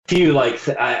few like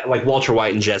Walter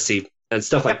White and Jesse and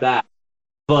stuff like that.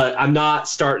 But I'm not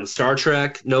starting Star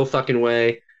Trek. No fucking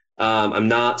way. I'm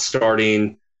not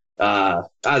starting.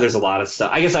 There's a lot of stuff.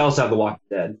 I guess I also have The Walking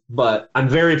Dead, but I'm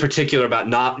very particular about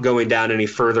not going down any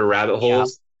further rabbit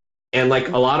holes. And like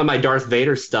a lot of my Darth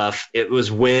Vader stuff, it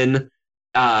was when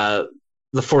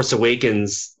The Force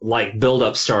Awakens like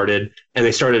build-up started, and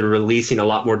they started releasing a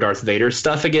lot more Darth Vader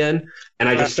stuff again, and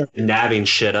I just started nabbing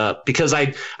shit up because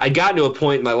I got to a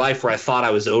point in my life where I thought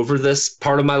I was over this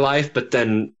part of my life, but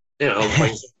then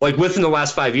like within the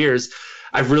last 5 years,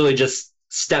 I've really just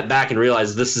stepped back and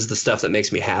realized this is the stuff that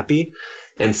makes me happy,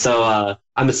 and so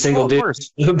I'm a single dude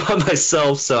by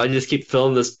myself, so I just keep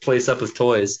filling this place up with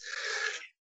toys.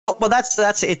 Well,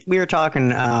 that's it. We were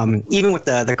talking even with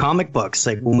the comic books,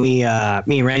 like when me and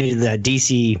Randy did the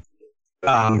DC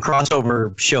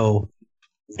crossover show.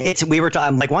 We were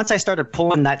talking like once I started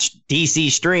pulling that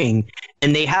DC string,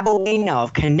 and they have a way now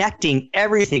of connecting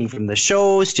everything from the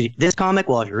shows to this comic.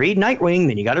 Well, if you read Nightwing,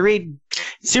 then you got to read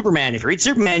Superman. If you read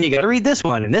Superman, you got to read this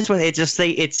one and this one.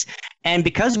 And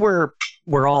because we're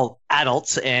all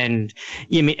adults and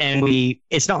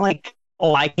it's not like,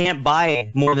 oh, I can't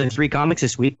buy more than 3 comics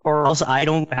this week, or else I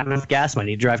don't have enough gas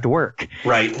money to drive to work.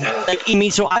 Right.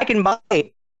 So I can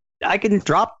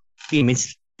drop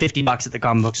 $50 at the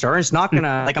comic book store. It's not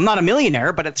gonna I'm not a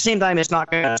millionaire, but at the same time,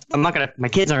 my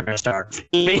kids aren't gonna starve.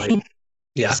 Right.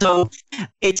 Yeah. So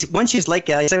it's once you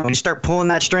when you start pulling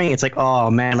that string, it's like,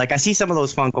 oh man, like I see some of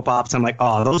those Funko Pops, I'm like,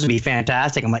 oh, those would be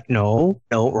fantastic. I'm like, no,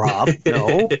 Rob,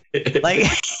 no. Like,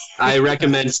 I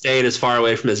recommend staying as far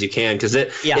away from as you can because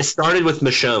it started with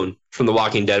Michonne from The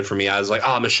Walking Dead for me. I was like,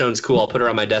 oh, Michonne's cool. I'll put her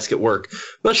on my desk at work.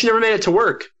 Well, she never made it to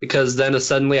work because then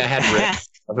suddenly I had Rick,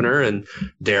 Governor, and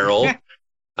Daryl.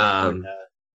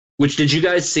 Which did you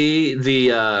guys see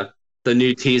the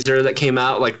new teaser that came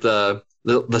out, like the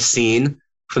scene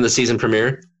from the season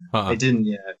premiere? I didn't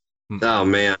yet. Oh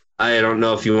man, I don't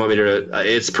know if you want me to.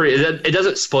 It's pretty. It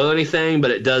doesn't spoil anything, but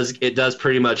it does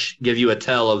pretty much give you a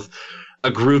tell of a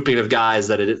grouping of guys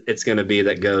that it's going to be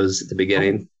that goes at the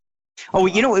beginning. Oh,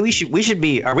 you know what? We should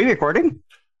be. Are we recording?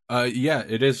 Yeah,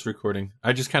 it is recording.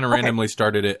 I just kind of randomly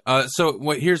started it.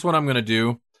 Here's what I'm going to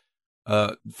do.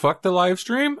 Fuck the live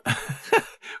stream.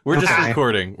 We're just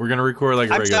recording. We're gonna record like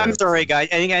a regular. I'm sorry, guys.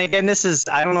 And again, this is,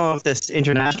 I don't know if this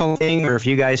international thing or if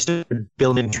you guys started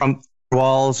building Trump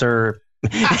walls or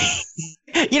build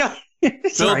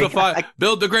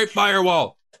the Great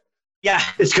Firewall. Yeah,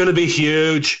 it's gonna be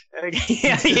huge.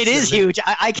 Yeah, it is huge.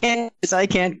 I can't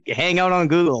hang out on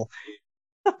Google.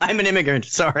 I'm an immigrant.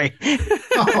 Sorry.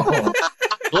 Oh.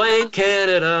 Blame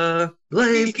Canada.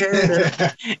 Blame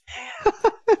Canada.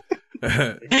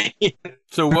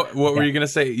 So what were you going to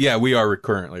say? Yeah, we are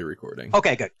currently recording.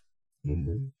 Okay, good.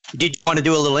 Did you want to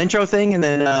do a little intro thing and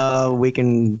then we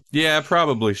can... Yeah,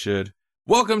 probably should.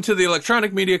 Welcome to the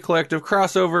Electronic Media Collective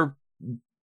crossover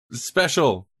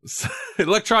special.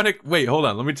 Wait, hold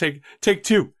on. Let me take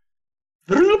 2.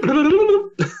 You're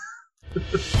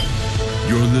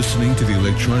listening to the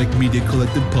Electronic Media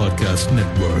Collective Podcast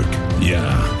Network.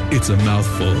 Yeah, it's a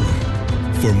mouthful.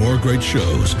 For more great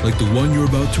shows like the one you're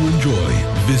about to enjoy,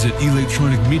 visit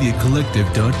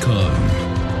electronicmediacollective.com.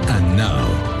 And now,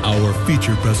 our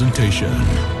feature presentation.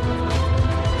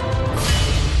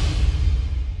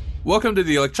 Welcome to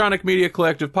the Electronic Media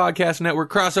Collective Podcast Network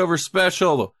crossover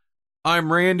special.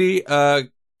 I'm Randy,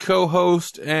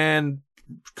 co-host and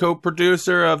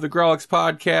co-producer of the Grawlix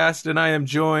podcast, and I am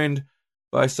joined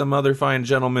by some other fine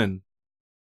gentlemen.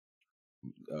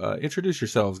 Introduce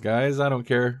yourselves, guys. I don't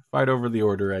care. Fight over the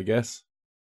order, I guess.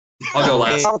 I'll go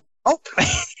last. All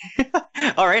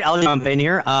right, I'll jump in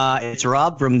here. It's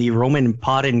Rob from the Roman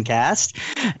Podden Cast,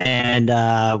 and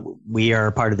we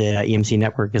are part of the EMC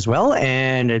network as well.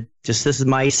 And this is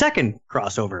my second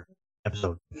crossover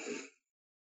episode.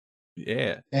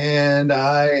 Yeah. And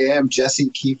I am Jesse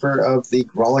Kiefer of the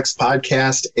Grawlix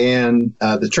podcast and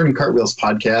the Turning Cartwheels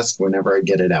podcast whenever I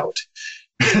get it out.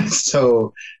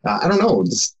 So I don't know,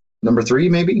 number 3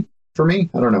 maybe for me.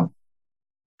 I don't know.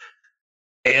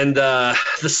 And the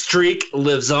streak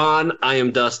lives on. I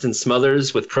am Dustin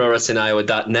Smothers with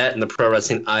ProWrestlingIowa.net and the Pro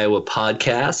Wrestling Iowa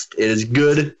podcast. It is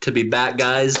good to be back,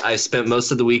 guys. I spent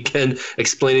most of the weekend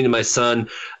explaining to my son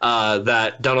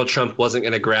that Donald Trump wasn't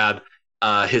going to grab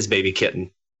his baby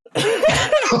kitten.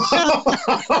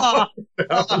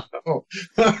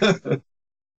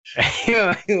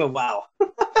 Wow.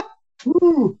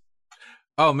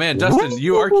 Oh man, Dustin,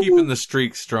 you are keeping the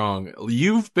streak strong.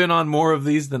 You've been on more of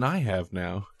these than I have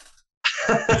now.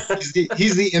 He's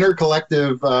the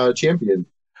intercollective champion.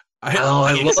 I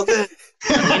love it.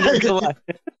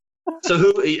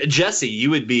 So Jesse, you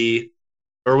would be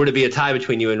or would it be a tie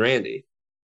between you and Randy?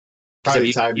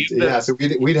 Probably So time. you- Yeah, so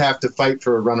we'd have to fight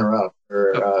for a runner-up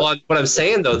or Well, what I'm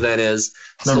saying though then is,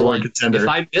 number so, one like, contender.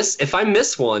 if I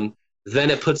miss one,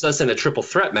 then it puts us in a triple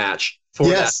threat match for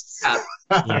Yes, that.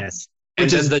 Yes. And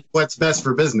which then is what's best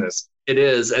for business. it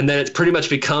is, and then it pretty much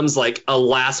becomes like a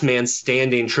last man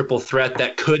standing triple threat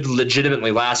that could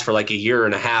legitimately last for like a year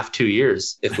and a half, 2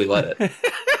 years if we let it.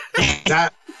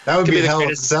 That would Could be be the a hell of a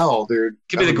greatest- sell, dude.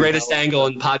 Could be the greatest angle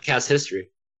in podcast history.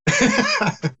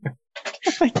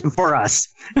 For us.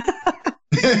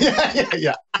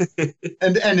 yeah.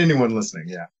 And anyone listening,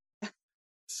 yeah.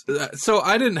 So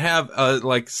I didn't have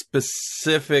like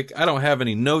specific. I don't have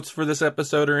any notes for this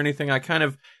episode or anything. I kind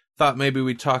of thought maybe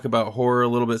we'd talk about horror a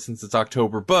little bit since it's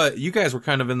October, but you guys were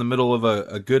kind of in the middle of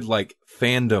a good like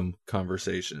fandom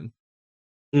conversation.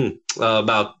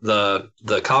 About the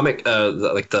comic,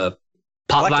 like the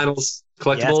pop vinyls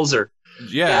collectibles, or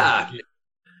Yeah.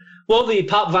 Well, the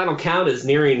pop vinyl count is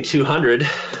nearing 200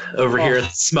 over here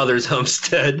at Smothers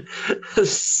Homestead,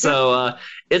 so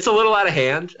it's a little out of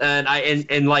hand.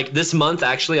 And like this month,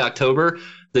 actually October,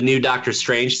 the new Doctor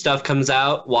Strange stuff comes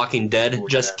out. Walking Dead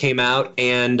just came out,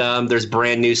 and there's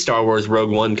brand new Star Wars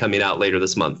Rogue One coming out later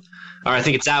this month. Or I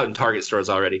think it's out in Target stores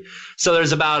already. So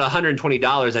there's about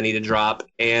 $120 I need to drop,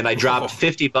 and I dropped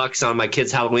 $50 on my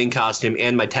kid's Halloween costume,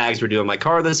 and my tags were due on my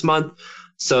car this month.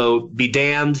 So be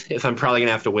damned if I'm probably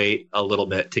gonna have to wait a little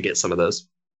bit to get some of those.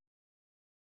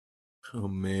 Oh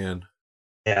man.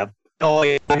 Yeah. Oh,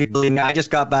 yeah. Believe me, I just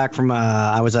got back from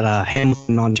I was at a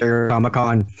Hamilton, Ontario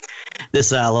Comic-Con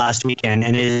this last weekend,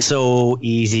 and it is so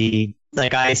easy.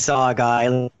 Like, I saw a guy,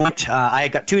 I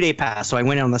got 2-day pass, so I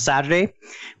went on the Saturday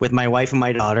with my wife and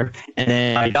my daughter, and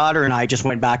then my daughter and I just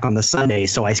went back on the Sunday.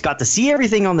 So I got to see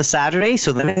everything on the Saturday,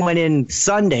 so then I went in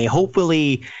Sunday,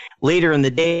 hopefully later in the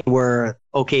day where,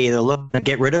 okay, they're looking to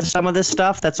get rid of some of this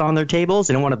stuff that's on their tables.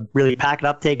 They don't want to really pack it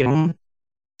up, take it home.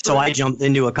 So I jumped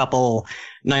into a couple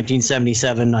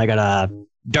 1977. I got a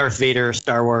Darth Vader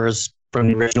Star Wars from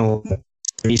the original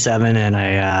 77, and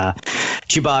a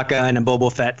Chewbacca and a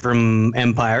Boba Fett from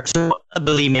Empire. So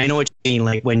believe me, I know what you mean.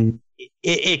 Like when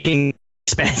it can be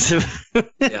expensive.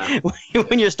 Yeah.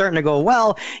 When you're starting to go,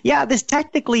 well, yeah, this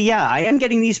technically, yeah, I am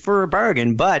getting these for a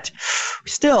bargain, but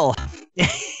still.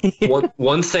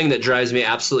 One thing that drives me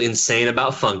absolutely insane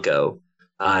about Funko,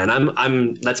 and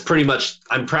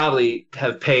I'm probably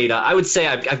have paid. I would say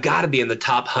I've got to be in the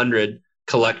top 100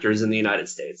 collectors in the United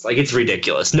States. Like, it's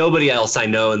ridiculous. Nobody else I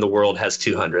know in the world has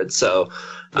 200. So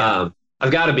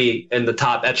I've got to be in the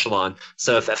top echelon.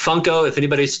 So if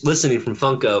anybody's listening from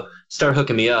Funko, start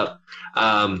hooking me up.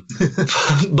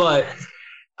 But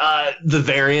the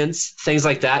variants, things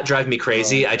like that drive me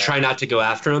crazy. I try not to go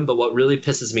after them, but what really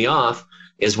pisses me off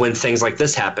is when things like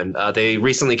this happen. They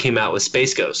recently came out with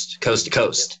Space Ghost, Coast to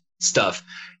Coast stuff.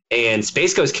 And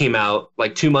Space Ghost came out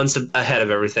like 2 months ahead of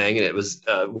everything, and it was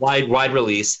a wide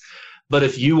release. But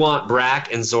if you want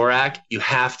Brak and Zorak, you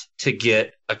have to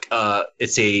get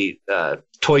it's a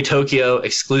Toy Tokyo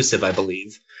exclusive, I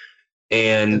believe.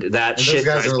 And that And shit those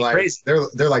guys drives are me like crazy.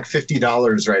 they're like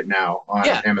 $50 right now on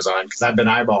Amazon because I've been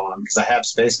eyeballing them because I have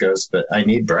Space Ghost, but I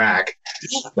need Brak.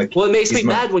 Like, Well, it makes me he's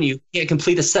my- mad when you can't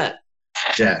complete a set.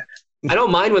 Yeah, I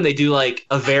don't mind when they do like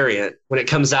a variant when it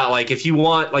comes out. Like if you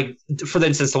want, like for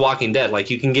instance, The Walking Dead, like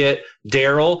you can get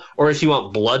Daryl, or if you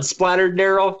want blood splattered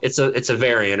Daryl, it's a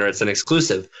variant or it's an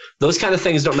exclusive. Those kind of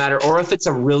things don't matter. Or if it's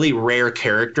a really rare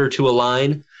character to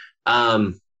align,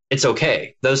 it's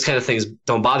okay. Those kind of things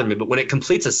don't bother me. But when it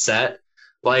completes a set,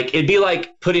 like it'd be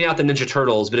like putting out the Ninja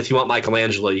Turtles, but if you want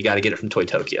Michelangelo, you got to get it from Toy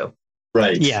Tokyo.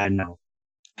 right. Yeah, no.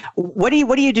 What do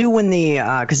you do when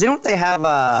because they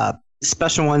have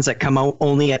special ones that come out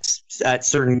only at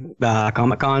certain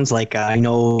Comic Cons? Like I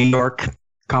know New York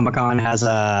Comic Con has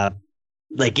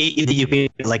you can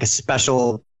like a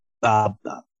special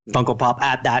Funko Pop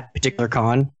at that particular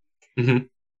con. Mhm.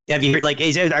 Have you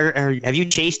have you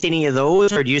chased any of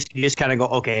those, or do you just kind of go,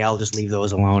 okay, I'll just leave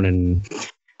those alone? And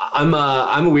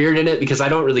I'm weird in it because I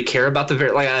don't really care about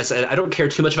like I said, I don't care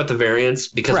too much about the variants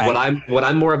because Right. what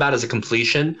I'm more about is a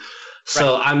completion.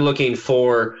 So I'm looking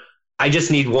for, I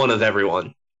just need one of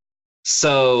everyone.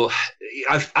 So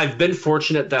I've been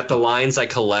fortunate that the lines I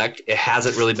collect, it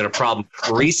hasn't really been a problem.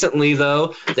 Recently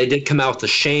though, they did come out with the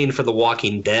Shane for The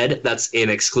Walking Dead. That's an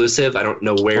exclusive. I don't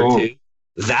know where to.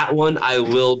 That one I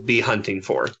will be hunting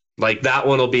for. Like that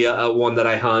one will be a one that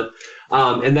I hunt.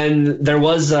 And then there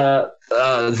was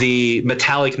the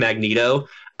metallic Magneto.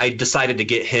 I decided to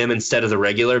get him instead of the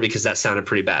regular because that sounded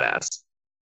pretty badass.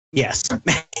 yes,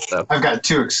 I've got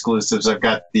two exclusives. I've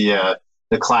got the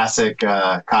classic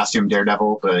costume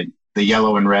Daredevil, the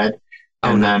yellow and red,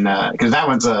 And then, because that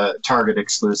one's a Target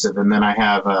exclusive. And then I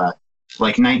have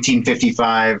like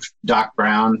 1955 Doc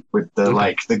Brown with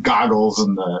the goggles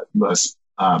and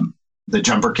the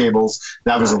jumper cables.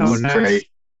 That was a Loot Crate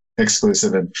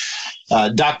exclusive.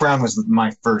 And Doc Brown was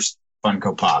my first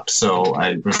Funko Pop. So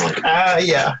I was like,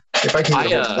 yeah, if I can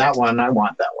get that one, I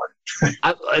want that one.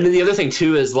 And the other thing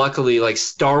too is luckily like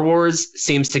Star Wars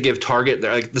seems to give Target,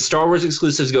 like the Star Wars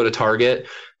exclusives go to Target,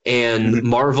 and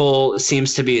Marvel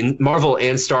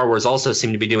and Star Wars also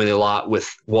seem to be doing a lot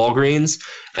with Walgreens,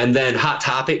 and then Hot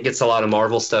Topic gets a lot of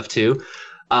Marvel stuff too.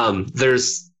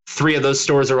 There's 3 of those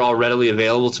stores are all readily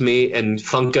available to me, and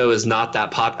Funko is not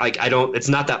that it's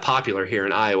not that popular here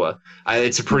in Iowa.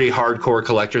 It's a pretty hardcore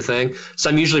collector thing, so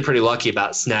I'm usually pretty lucky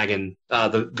about snagging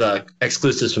the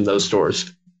exclusives from those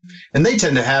stores. And they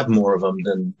tend to have more of them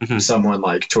than someone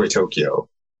like Toy Tokyo.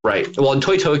 Right. Well, and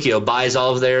Toy Tokyo buys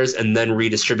all of theirs and then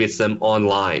redistributes them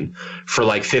online for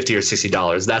like $50 or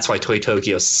 $60. That's why Toy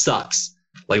Tokyo sucks.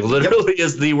 Like literally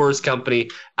is the worst company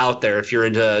out there if you're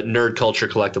into nerd culture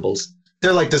collectibles.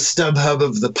 They're like the StubHub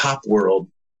of the pop world.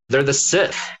 They're the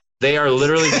Sith. They are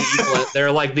literally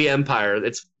they're like the Empire.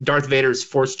 It's Darth Vader's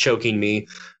force choking me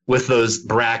with those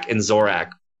Brak and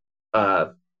Zorak.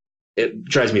 It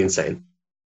drives me insane.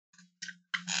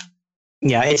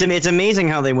 Yeah, it's amazing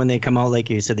how when they come out, like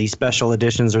you said, these special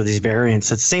editions or these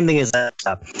variants. It's the same thing as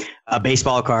a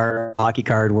baseball card, a hockey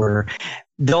card, where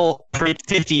they'll print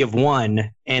 50 of one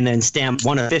and then stamp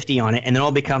 1 of 50 on it, and then all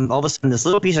of a sudden this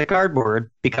little piece of cardboard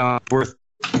becomes worth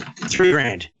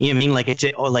 $3,000. You know what I mean? Like it's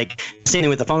like same thing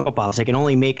with the Funko Pops. They can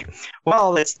only make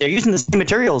they're using the same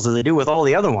materials as they do with all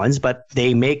the other ones, but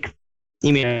they make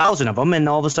 1,000 of them, and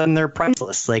all of a sudden they're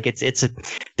priceless. Like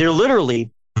they're literally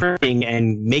printing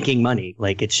and making money.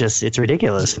 Like it's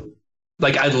ridiculous.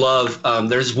 Like I love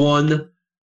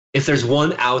if there's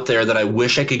one out there that I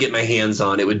wish I could get my hands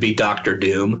on, it would be Doctor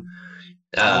Doom.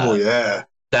 Yeah,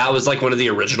 that was like one of the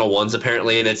original ones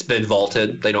apparently, and it's been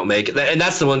vaulted. They don't make it, and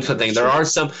that's the one thing. There are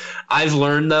some I've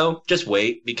learned though, just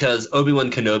wait, because Obi-Wan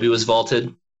Kenobi was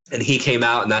vaulted and he came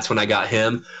out, and that's when I got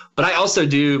him. But I also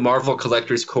do Marvel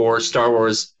Collector's Core, Star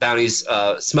Wars Bounties,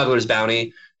 Smuggler's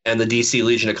Bounty, and the DC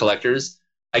Legion of Collectors.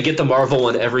 I get the Marvel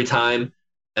one every time,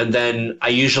 and then I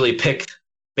usually pick,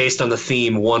 based on the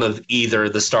theme, one of either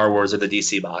the Star Wars or the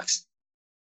DC box,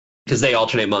 because they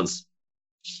alternate months.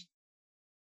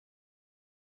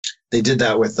 They did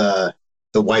that with the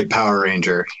White Power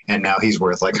Ranger, and now he's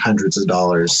worth like hundreds of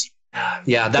dollars.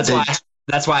 Yeah, that's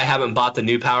why I haven't bought the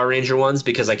new Power Ranger ones,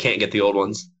 because I can't get the old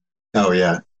ones. Oh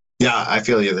yeah, I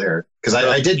feel you there, because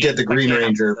I did get the Green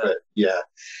Ranger, but yeah.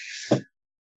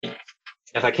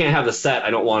 If I can't have the set, I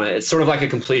don't want it. It's sort of like a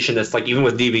completionist. Like even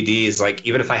with DVDs, like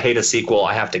even if I hate a sequel,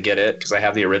 I have to get it because I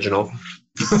have the original.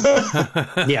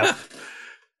 Yeah.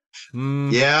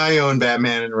 Yeah, I own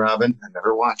Batman and Robin. I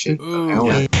never watch it. I own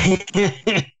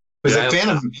it. Because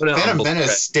Phantom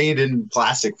Menace stayed in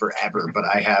plastic forever, but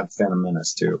I have Phantom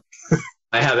Menace too.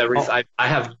 I have I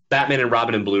have Batman and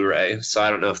Robin in Blu-ray, so I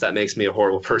don't know if that makes me a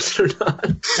horrible person or not.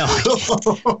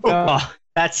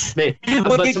 That's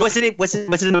was it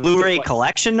in the Blu-ray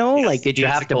collection though? Yes, like, did you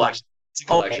have to buy? It's a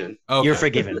collection. Okay. You're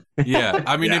forgiven. Yeah,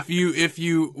 I mean, if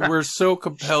you were so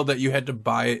compelled that you had to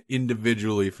buy it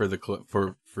individually for the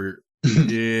for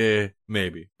yeah,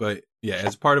 maybe, but yeah,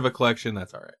 as part of a collection,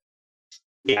 that's all right.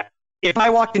 Yeah. If I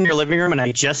walked in your living room and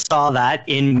I just saw that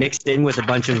mixed in with a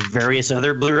bunch of various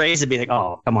other Blu-rays, it'd be like,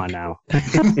 oh, come on now.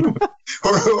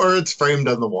 or it's framed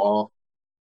on the wall.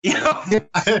 Yeah.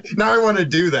 Now I want to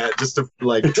do that just to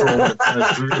like troll it. Kind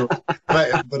of brutal.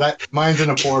 But mine's in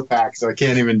a 4-pack, so I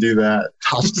can't even do that.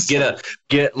 I'll just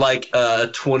get like a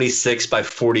 26 by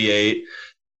 48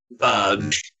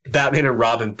 Batman and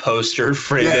Robin poster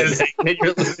framed in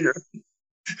your living room.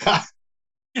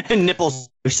 Nipples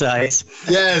size.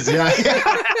 Yes, yeah.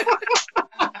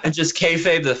 And just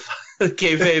kayfabe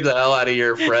the hell out of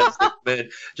your friends, man.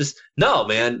 Just no,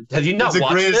 man. Have you not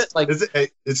watched it? Like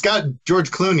it's got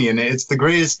George Clooney in it. It's the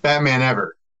greatest Batman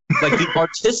ever. Like the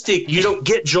artistic, you don't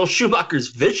get Joel Schumacher's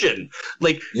vision.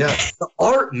 Like the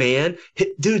art, man.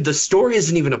 Dude, the story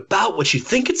isn't even about what you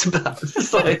think it's about.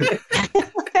 It's like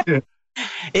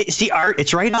it's the art.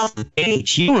 It's right off the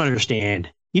page. You don't understand.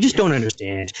 You just don't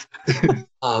understand.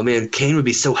 Oh man, Kane would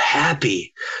be so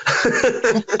happy.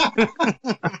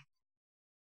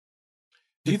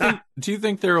 Do you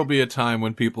think there will be a time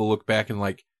when people look back and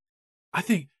like, I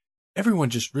think everyone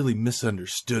just really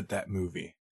misunderstood that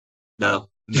movie? No.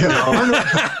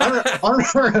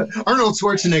 Arnold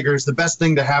Schwarzenegger is the best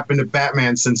thing to happen to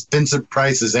Batman since Vincent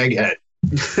Price's Egghead.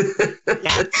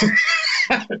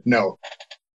 No.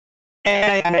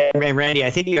 And Randy,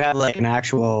 I think you have like an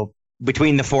actual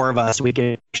between the four of us, we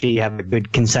can actually have a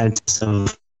good consensus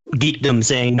of geekdom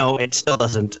saying no, it still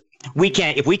doesn't. We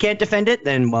can't. If we can't defend it,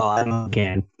 then well, I don't know who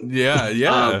can. Yeah.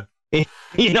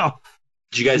 You know.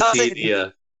 Did you guys see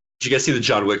the? Did you guys see the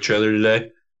John Wick trailer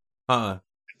today?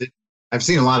 I've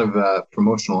seen a lot of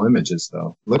promotional images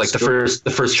though. Looks like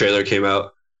the first trailer came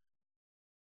out.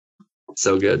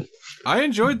 So good. I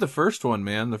enjoyed the first one,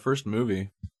 man. The first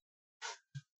movie.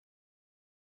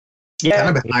 Yeah.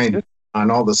 Kind of behind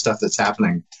on all the stuff that's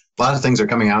happening. A lot of things are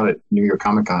coming out at New York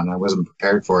Comic Con. I wasn't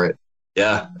prepared for it.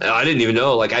 Yeah, I didn't even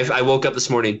know. Like, I woke up this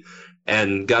morning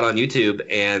and got on YouTube,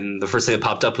 and the first thing that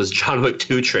popped up was John Wick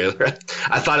 2 trailer.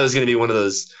 I thought it was going to be one of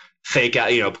those fake,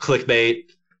 clickbait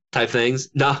type things.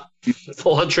 No,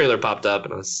 full-on trailer popped up,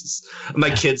 and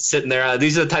my kid's sitting there.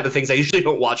 These are the type of things I usually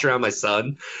don't watch around my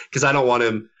son because I don't want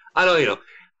him.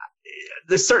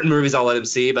 There's certain movies I'll let him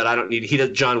see, but I don't need. He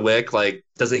does John Wick. Like,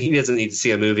 he doesn't need to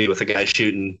see a movie with a guy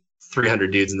shooting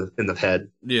 300 dudes in the head.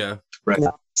 Yeah. Right.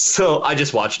 Yeah. So I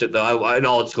just watched it though, in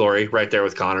all its glory, right there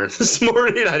with Connor this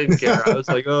morning. I didn't care. I was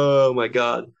like, oh my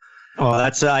god. Oh,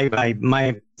 that's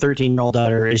my 13-year-old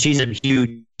daughter. She's a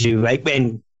huge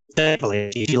and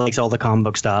thankfully she likes all the comic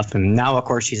book stuff. And now, of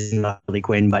course, she's in Harley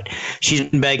Quinn, but she's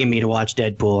been begging me to watch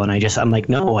Deadpool, and I'm like,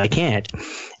 no, I can't.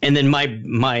 And then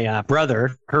my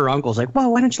brother, her uncle's like,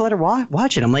 well, why don't you let her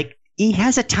watch it? I'm like, he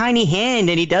has a tiny hand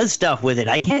and he does stuff with it.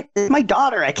 I can't. It's my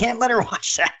daughter. I can't let her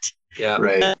watch that. Yeah.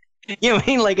 Right. You know what I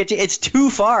mean? Like, it's too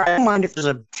far. I don't mind if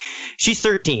she's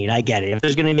 13. I get it. If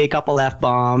there's going to be a couple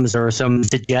F-bombs or some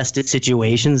suggested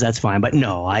situations, that's fine. But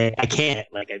no, I can't.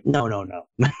 No. No,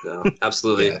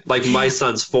 absolutely. Yeah. Like, my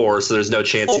son's 4, so there's no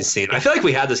chance he's seen it. I feel like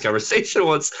we had this conversation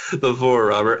once before,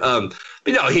 Robert.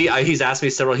 But no, he's asked me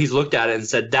several. He's looked at it and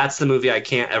said, that's the movie I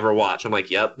can't ever watch. I'm like,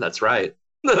 yep, that's right.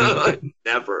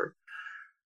 Never.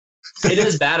 It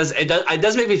is bad as it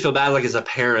does make me feel bad, like, as a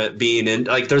parent being in,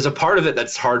 like, there's a part of it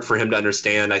that's hard for him to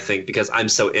understand, I think, because I'm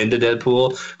so into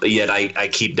Deadpool, but yet I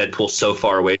keep Deadpool so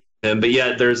far away from him. But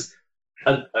yet there's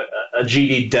a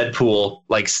GD Deadpool,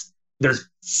 like, there's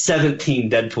 17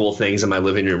 Deadpool things in my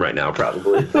living room right now,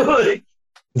 probably.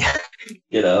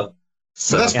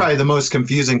 So that's probably the most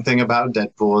confusing thing about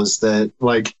Deadpool is that,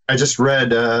 like, I just read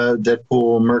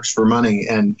Deadpool Mercs for Money,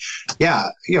 and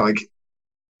like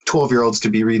 12-year-olds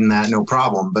could be reading that no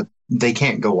problem, but they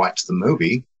can't go watch the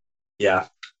movie. Yeah.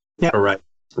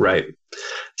 Right.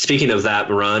 Speaking of that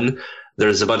run,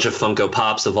 there's a bunch of Funko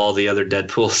Pops of all the other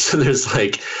Deadpools. So there's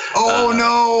like,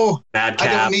 no,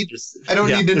 Madcap. I don't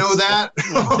need to know that.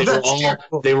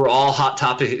 They were all Hot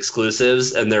Topic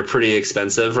exclusives, and they're pretty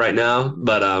expensive right now.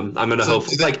 But I'm gonna hope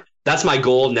that's my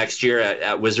goal next year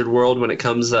at Wizard World when it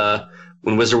comes.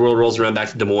 When Wizard World rolls around back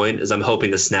to Des Moines, is I'm hoping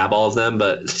to snap all of them.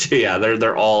 But yeah,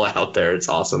 they're all out there. It's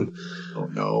awesome. Oh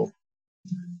no!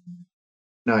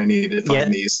 Now I need to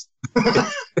find these.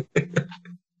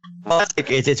 Well,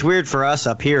 it's weird for us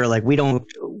up here. Like,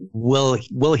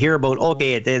 we'll hear about,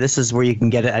 okay, this is where you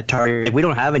can get it at Target. We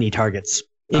don't have any Targets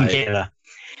in Canada.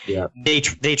 Yeah,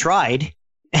 they tried.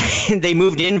 They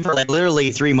moved in for like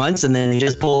literally 3 months and then they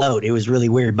just pulled out. It was really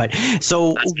weird. But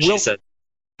so that's what she said.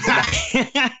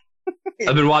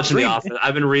 I've been watching The Office.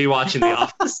 I've been rewatching The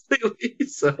Office lately,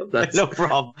 so that's no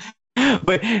problem.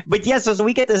 But yeah, so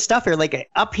we get this stuff here. Like,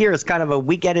 up here, it's kind of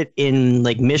we get it in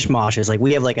like mishmashes. Like,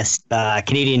 we have like a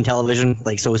Canadian television,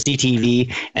 like, so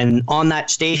CTV, and on that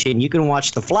station you can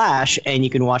watch The Flash and you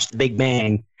can watch The Big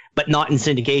Bang, but not in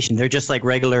syndication. They're just like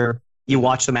regular. You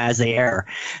watch them as they air.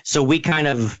 So we kind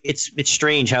of it's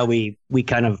strange how we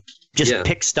kind of just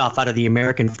pick stuff out of the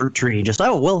American fruit tree and just,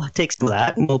 we'll take some of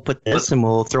that and we'll put this and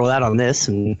we'll throw that on this.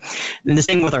 And the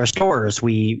same with our stores.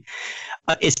 We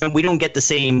don't get the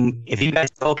same. If you guys,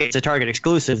 it's a Target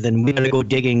exclusive, then we got to go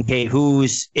digging. Okay,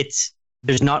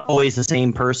 there's not always the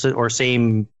same person or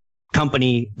same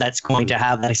company that's going to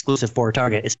have that exclusive for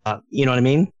Target. It's not, you know what I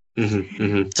mean? Mm-hmm,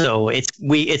 mm-hmm. So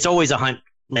it's always a hunt.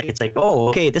 Like, it's like,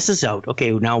 okay, this is out.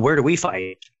 Okay, now where do we find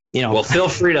it? Well, feel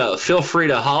free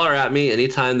to holler at me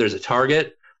anytime there's a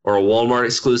Target or a Walmart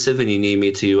exclusive and you need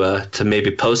me to maybe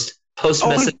post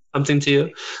message something to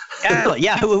you.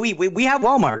 Yeah, we have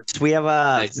Walmarts. We have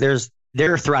nice.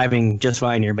 They're thriving just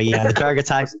fine here, but yeah, the Target's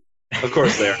high. Of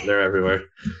course they're everywhere.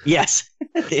 Yes.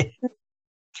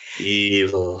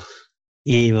 Evil,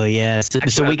 yes.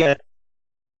 So we got.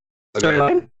 Okay.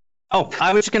 Sorry. Oh,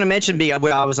 I was just going to mention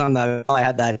when I was on I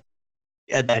had that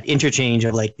interchange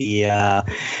of like the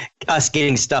us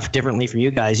getting stuff differently from you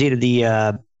guys.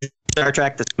 The Star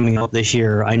Trek that's coming out this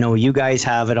year. I know you guys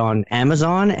have it on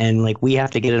Amazon, and like we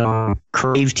have to get it on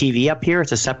Crave TV up here.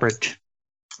 It's a separate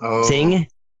thing.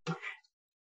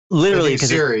 Literally,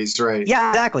 series, right? Yeah,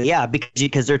 exactly. Yeah,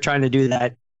 because they're trying to do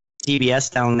that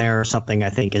CBS down there or something, I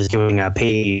think, is doing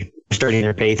starting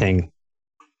their pay thing.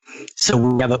 So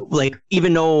we have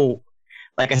even though,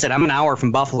 like I said, I'm an hour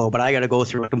from Buffalo, but I got to go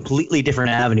through a completely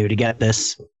different avenue to get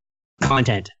this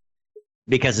content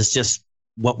because it's just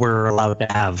what we're allowed to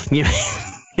have. You know,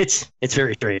 it's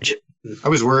very strange. I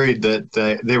was worried that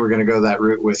they were going to go that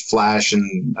route with Flash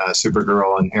and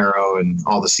Supergirl and Arrow and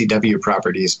all the CW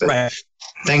properties, but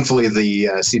thankfully the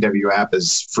CW app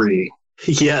is free.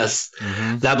 Yes,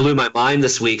 that blew my mind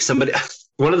this week.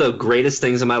 One of the greatest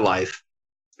things in my life,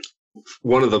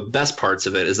 one of the best parts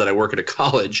of it is that I work at a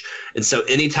college, and so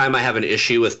anytime I have an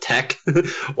issue with tech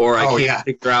or I can't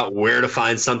figure out where to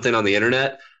find something on the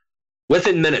internet,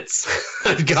 within minutes,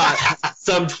 I've got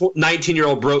some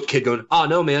 19-year-old broke kid going, "Oh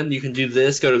no, man, you can do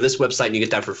this. Go to this website and you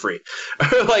get that for free."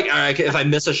 Like, all right, if I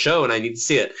miss a show and I need to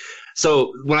see it.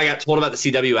 So when I got told about the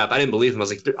CW app, I didn't believe him. I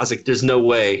was like, "There's no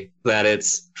way that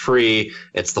it's free.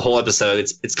 It's the whole episode.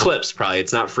 It's clips, probably.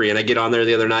 It's not free." And I get on there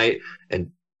the other night,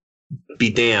 and be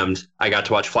damned, I got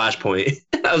to watch Flashpoint.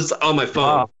 I was on my phone.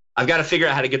 Wow. I've got to figure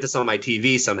out how to get this on my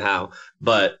TV somehow,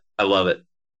 but I love it.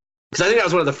 Because I think that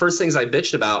was one of the first things I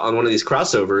bitched about on one of these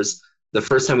crossovers. The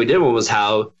first time we did one was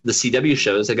how the CW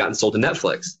shows had gotten sold to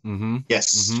Netflix. Mm-hmm.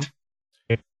 Yes.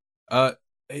 Mm-hmm.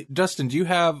 Hey, Dustin, do you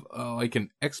have like an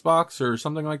Xbox or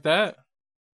something like that?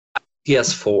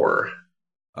 PS4.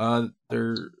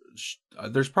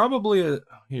 There's probably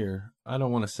here. I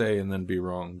don't want to say and then be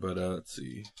wrong, but let's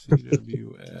see.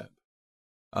 CW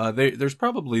app. There's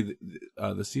probably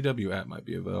the CW app might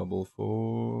be available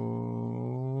for.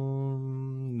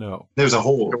 No. There's a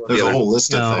whole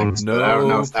list of things. No, I don't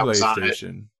know if that was on it.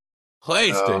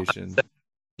 PlayStation.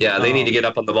 Yeah, they need to get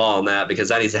up on the ball on that because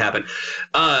that needs to happen.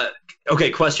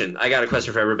 Okay, question. I got a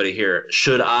question for everybody here.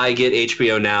 Should I get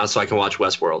HBO now so I can watch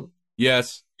Westworld?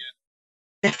 Yes.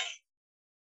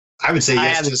 I would say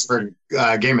yes just for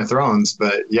Game of Thrones,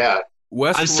 but yeah.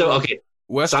 Westworld, I'm so okay.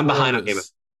 So I'm behind on Game of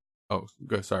Thrones. Oh,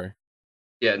 go. Sorry.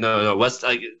 Yeah, no.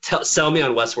 Sell me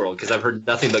on Westworld because I've heard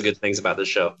nothing but good things about this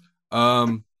show.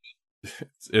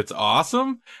 It's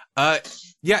awesome.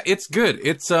 Yeah, it's good.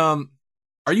 It's are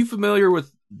you familiar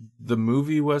with the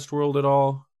movie Westworld at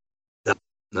all?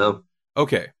 No.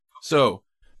 Okay. So,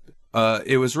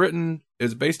 it was written,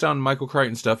 it's based on Michael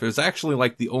Crichton stuff. It was actually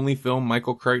like the only film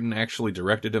Michael Crichton actually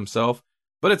directed himself,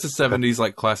 but it's a 70s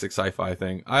like classic sci-fi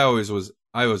thing. I was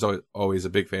always a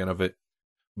big fan of it.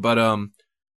 But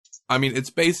I mean, it's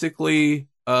basically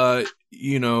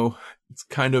it's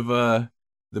kind of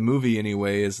the movie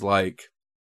anyway is like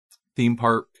theme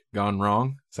park gone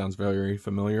wrong. Sounds very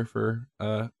familiar for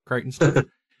Crichton stuff.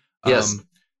 Yes.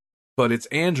 But it's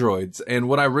androids. And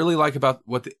what I really like about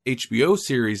what the HBO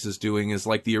series is doing is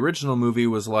like the original movie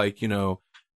was like,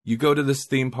 you go to this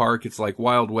theme park, it's like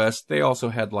Wild West. They also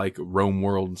had like Rome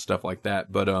World and stuff like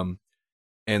that. But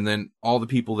and then all the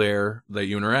people there that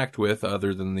you interact with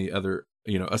other than the other,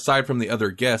 aside from the other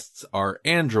guests are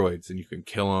androids, and you can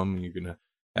kill them, and you can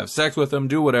have sex with them,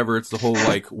 do whatever. It's the whole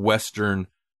like Western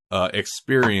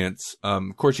experience.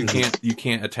 Of course you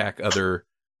can't attack other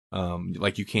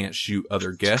like you can't shoot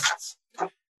other guests.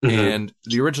 Mm-hmm. And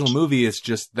the original movie is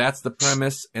just that's the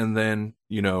premise, and then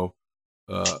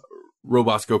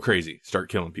robots go crazy, start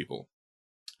killing people.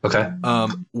 Okay.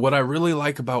 What I really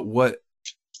like about what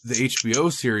the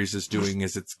HBO series is doing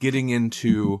is it's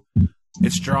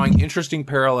drawing interesting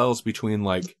parallels between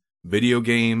like video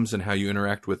games and how you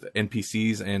interact with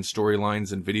NPCs and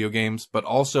storylines in video games, but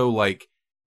also like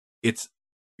it's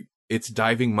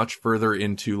diving much further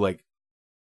into like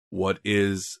what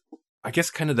is, I guess,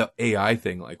 kind of the AI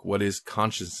thing, like what is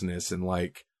consciousness, and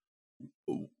like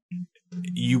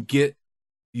you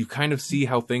kind of see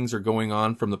how things are going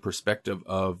on from the perspective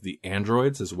of the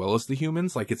androids as well as the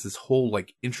humans. Like it's this whole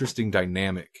like interesting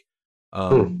dynamic.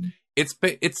 It's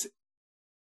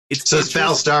so it's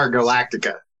Battlestar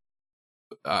Galactica.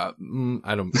 I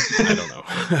don't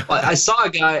know. I saw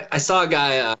a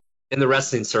guy in the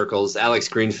wrestling circles, Alex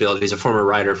Greenfield. He's a former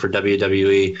writer for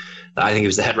WWE. I think he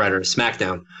was the head writer of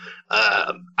SmackDown.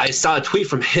 I saw a tweet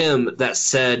from him that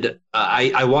said,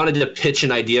 I wanted to pitch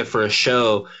an idea for a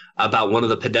show about one of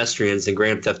the pedestrians in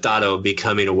Grand Theft Auto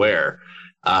becoming aware.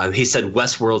 He said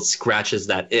Westworld scratches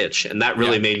that itch, and that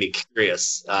really made me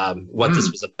curious what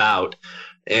this was about.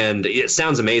 And it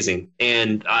sounds amazing.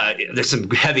 And there's some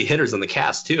heavy hitters on the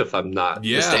cast, too, if I'm not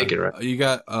mistaken, right? You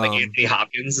got like Anthony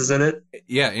Hopkins is in it?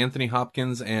 Yeah, Anthony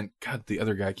Hopkins and, God, the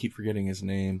other guy, I keep forgetting his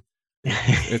name.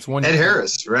 It's one Ed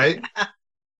Harris, right?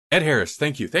 Ed Harris,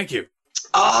 thank you.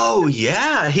 Oh,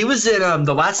 yeah. He was in,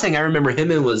 the last thing I remember him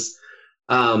in was,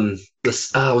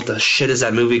 what the shit is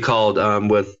that movie called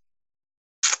with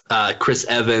Chris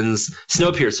Evans?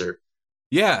 Snowpiercer.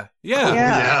 Yeah.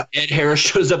 Yeah. Ed Harris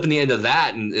shows up in the end of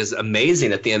that and is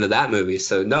amazing at the end of that movie.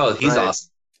 So no, he's Right.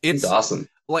 awesome. It's He's awesome.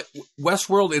 like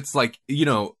Westworld. It's like,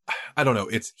 I don't know.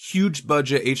 It's huge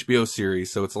budget HBO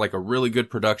series, so it's like a really good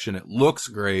production. It looks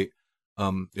great.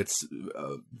 It's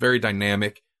very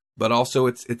dynamic, but also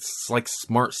it's like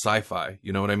smart sci-fi.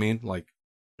 You know what I mean? Like,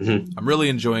 Mhm. I'm really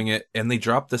enjoying it. And they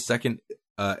dropped the second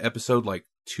episode like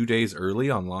 2 days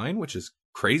early online, which is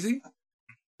crazy.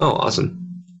 Oh, awesome.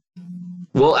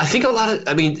 Well, I think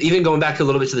even going back a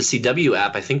little bit to the CW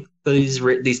app, I think these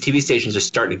TV stations are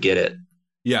starting to get it.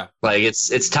 Yeah. Like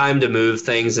it's time to move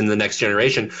things in the next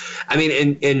generation. I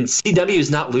mean, and CW is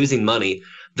not losing money;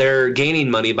 they're gaining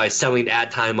money by selling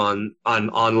ad time on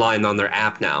online on their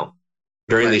app now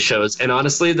during Right. these shows. And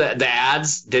honestly, the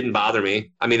ads didn't bother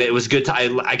me. I mean, it was good.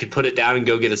 I could put it down and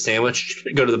go get a sandwich,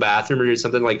 go to the bathroom, or do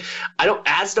something. Like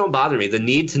ads don't bother me. The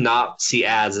need to not see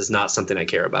ads is not something I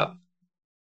care about.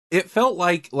 It felt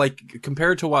like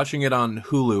compared to watching it on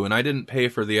Hulu, and I didn't pay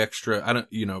for the extra,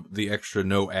 the extra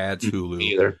no ads Hulu.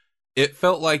 Me either. It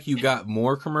felt like you got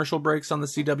more commercial breaks on the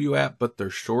CW app, but they're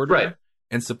shorter. Right.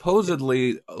 And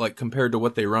supposedly, like compared to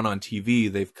what they run on TV,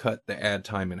 they've cut the ad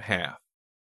time in half.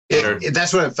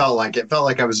 That's what it felt like. It felt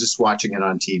like I was just watching it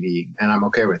on TV, and I'm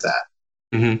okay with that.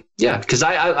 Mm-hmm. Yeah, because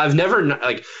I've never,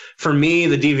 like, for me,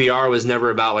 the DVR was never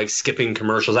about like skipping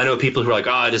commercials. I know people who are like,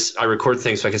 oh, I record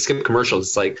things so I can skip commercials.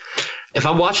 It's like, if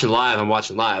I'm watching live, I'm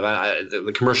watching live.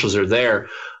 The commercials are there,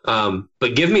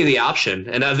 but give me the option.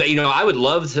 And I would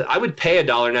love to. I would pay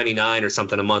 $1.99 or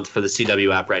something a month for the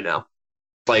CW app right now.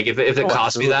 Like if it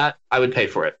cost me that, I would pay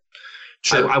for it.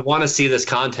 Sure. I want to see this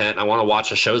content. I want to watch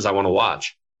the shows I want to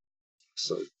watch.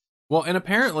 So. Well, and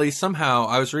apparently somehow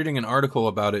I was reading an article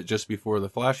about it just before The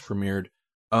Flash premiered.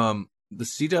 The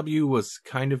CW was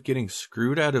kind of getting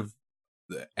screwed out of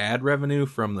the ad revenue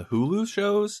from the Hulu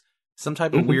shows. Some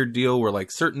type of weird deal where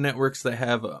like certain networks that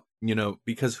have,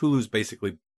 because Hulu's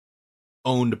basically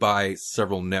owned by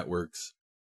several networks.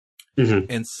 Mm-hmm.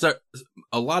 And so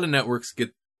a lot of networks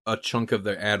get a chunk of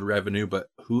their ad revenue, but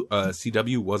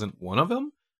CW wasn't one of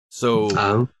them.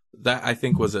 So that I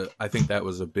think that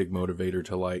was a big motivator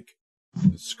to like,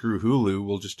 screw Hulu,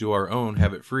 we'll just do our own,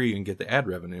 have it free, and get the ad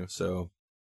revenue. So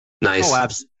nice. Oh,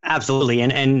 absolutely.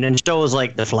 And shows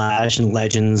like The Flash and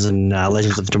Legends and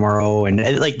Legends of Tomorrow,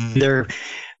 and like they're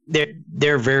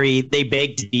they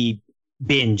beg to be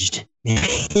binged.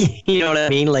 You know what I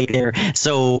mean? Like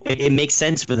it makes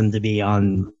sense for them to be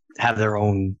have their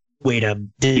own way to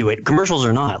do it. Commercials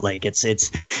or not, like it's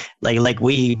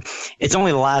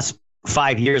only the last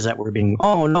 5 years that we're being,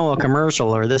 oh no, a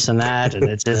commercial or this and that, and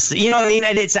it's just, you know what I mean?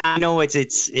 And I know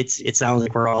it sounds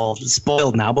like we're all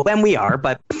spoiled now, but when we are,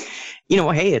 but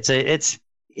hey,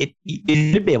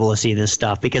 you should be able to see this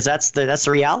stuff because that's the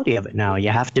reality of it now. You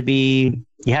have to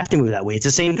move that way. It's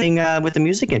the same thing with the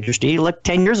music industry. Look,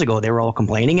 10 years ago they were all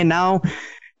complaining, and now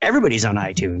everybody's on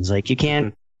iTunes. Like you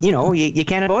can't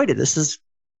avoid it. There's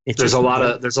a lot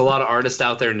of artists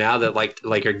out there now that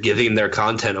like are giving their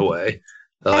content away.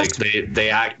 Like they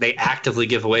actively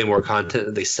give away more content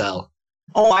than they sell.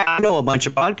 Oh, I know a bunch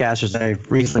of podcasters that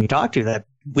I've recently talked to that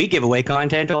we give away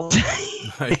content all the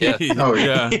time. Yeah. Oh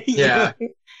yeah. Yeah.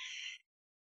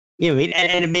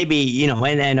 And maybe,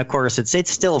 and of course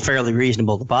it's still fairly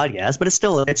reasonable to podcast, but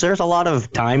there's a lot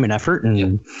of time and effort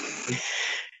and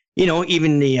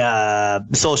even the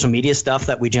social media stuff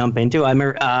that we jump into. I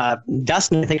remember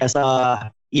Dustin, I think I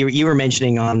saw you were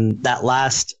mentioning on that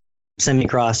last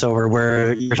semi-crossover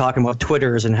where you're talking about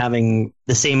Twitters and having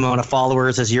the same amount of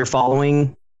followers as you're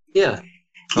following. Yeah.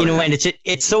 And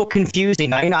it's so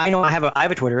confusing. I know I have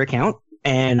a Twitter account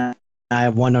and I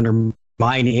have one under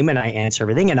my name and I answer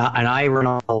everything and I run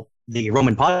all the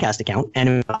Roman podcast account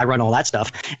and I run all that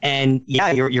stuff. And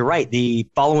yeah, you're right. The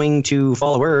following to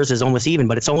followers is almost even,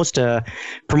 but it's almost to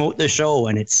promote the show,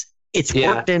 and it's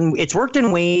worked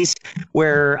in ways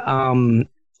where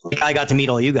I got to meet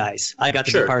all you guys. I got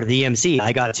to be part of the EMC.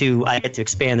 I get to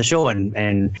expand the show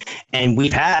and we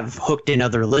have hooked in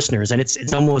other listeners, and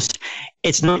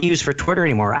it's not used for Twitter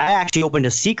anymore. I actually opened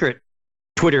a secret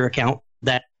Twitter account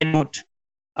that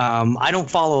I don't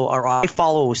follow, or I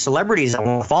follow celebrities I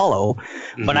want to follow,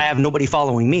 but I have nobody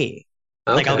following me.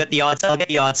 Okay. Like I'll get the odd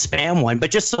spam one, but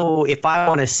just so if I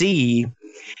want to see,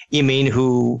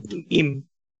 if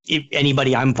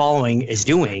anybody I'm following is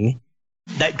doing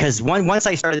that, because once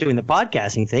I started doing the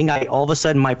podcasting thing, all of a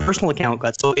sudden my personal account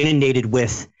got so inundated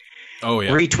with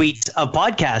retweets of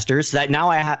podcasters that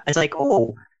now it's like,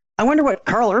 oh, I wonder what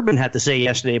Carl Urban had to say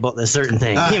yesterday about this certain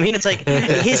thing. It's like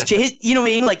his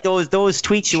like those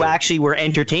tweets you actually were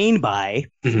entertained by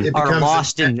are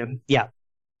lost in. Yeah.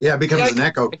 Yeah, it becomes an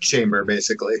echo chamber,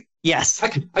 basically. Yes. I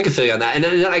can feel you on that. And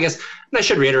then I guess, and I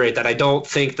should reiterate that I don't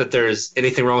think that there's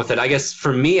anything wrong with it. I guess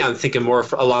for me, I'm thinking more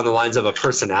along the lines of a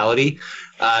personality,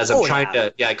 as I'm trying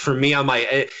to, like for me on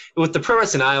with the Pro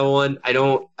Wrestling Iowa one, I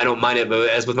don't mind it, but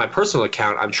as with my personal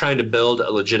account, I'm trying to build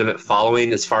a legitimate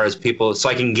following as far as people, so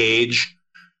I can gauge,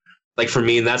 like for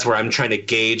me, and that's where I'm trying to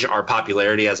gauge our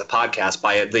popularity as a podcast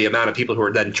by the amount of people who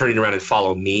are then turning around and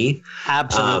follow me.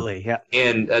 Absolutely, yeah.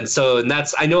 And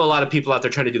that's, I know a lot of people out there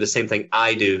trying to do the same thing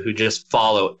I do, who just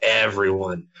follow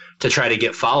everyone to try to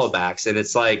get follow backs. And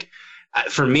it's like,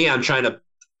 for me, I'm trying to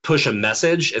push a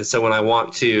message. And so when I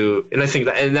want to, and I think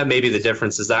that may be the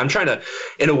difference, is that I'm trying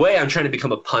to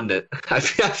become a pundit. I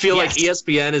feel like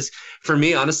ESPN is, for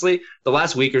me, honestly, the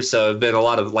last week or so have been a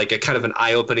lot of like a kind of an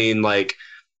eye-opening, like,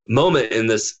 moment in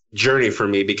this journey for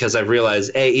me, because I've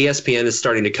realized ESPN is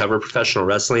starting to cover professional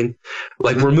wrestling.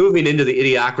 Like we're moving into the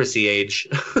idiocracy age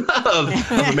of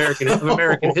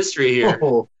American history here,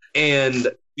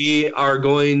 and we are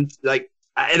going like.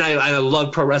 And I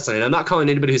love pro wrestling. And I'm not calling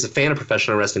anybody who's a fan of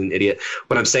professional wrestling an idiot.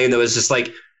 What I'm saying though is just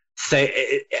like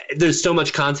there's so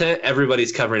much content.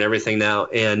 Everybody's covering everything now,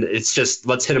 and it's just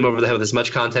let's hit them over the head with as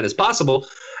much content as possible.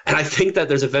 And I think that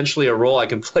there's eventually a role I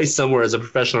can play somewhere as a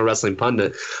professional wrestling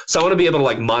pundit. So I want to be able to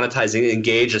like monetize and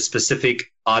engage a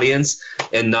specific audience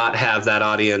and not have that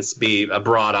audience be a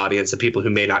broad audience of people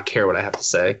who may not care what I have to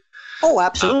say. Oh,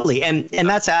 absolutely. And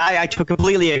that's, I took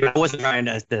completely, I wasn't trying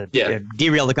to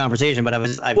derail the conversation, but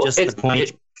the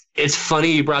point. It's funny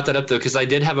you brought that up, though, because I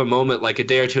did have a moment like a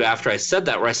day or two after I said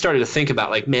that where I started to think about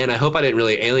like, man, I hope I didn't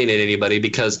really alienate anybody,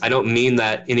 because I don't mean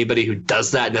that anybody who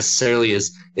does that necessarily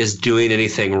is doing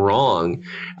anything wrong.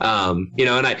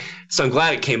 So I'm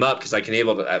glad it came up, because I can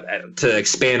able to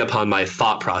expand upon my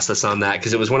thought process on that,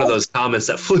 because it was one of those comments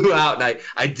that flew out, and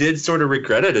I did sort of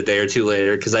regret it a day or two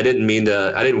later, because I didn't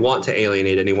want to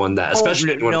alienate anyone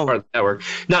especially anyone part of the network.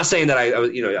 Not saying that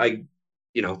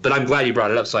but I'm glad you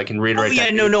brought it up so I can reiterate.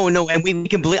 No. And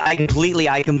I completely,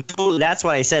 that's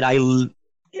why I said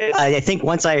I think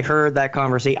once I heard that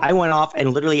conversation, I went off,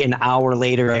 and literally an hour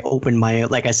later, I opened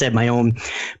my own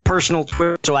personal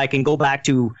Twitter, so I can go back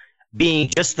to being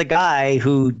just the guy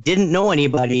who didn't know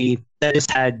anybody, that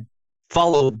just had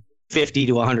followed 50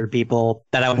 to 100 people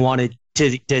that I wanted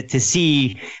to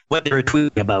see what they were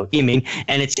tweeting about. I mean,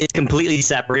 and it's completely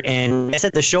separate. And like I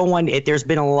said, the show one, there's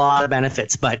been a lot of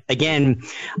benefits, but again,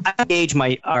 I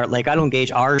don't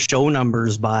gauge our show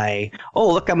numbers by,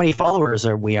 look how many followers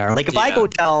we are. Like if I go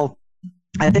tell,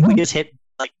 I think we just hit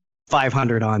like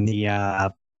 500 on the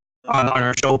on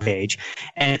our show page,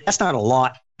 and that's not a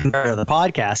lot compared to the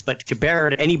podcast, but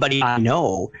compared to anybody I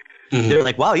know, they're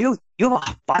like, wow, you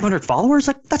have 500 followers?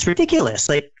 Like that's ridiculous.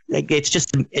 Like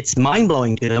it's mind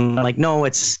blowing to them. I'm like, no,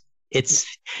 it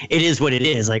is what it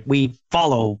is. Like we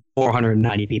follow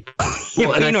 490 people, or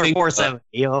 470.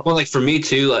 Well, like for me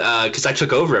too, because I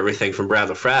took over everything from Brad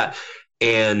LaFrat,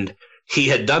 and he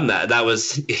had done that. That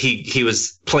was he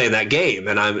was playing that game,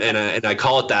 and I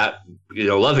call it that,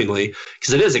 lovingly,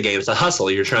 because it is a game. It's a hustle.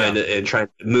 You're trying to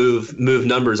move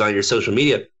numbers on your social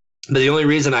media. But the only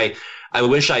reason I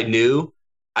wish I knew.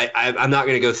 I'm not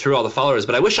going to go through all the followers,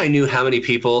 but I wish I knew how many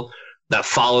people that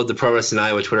followed the Pro Wrestling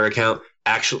Iowa Twitter account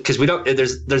actually, because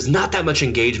there's not that much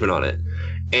engagement on it,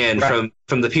 and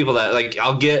from the people that like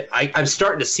I'm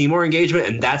starting to see more engagement,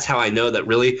 and that's how I know that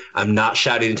really I'm not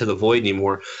shouting into the void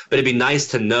anymore. But it'd be nice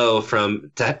to know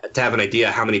to have an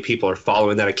idea how many people are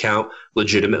following that account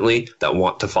legitimately that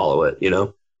want to follow it.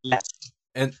 Yes.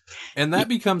 And that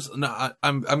becomes. No,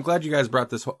 I'm glad you guys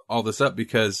brought all this up,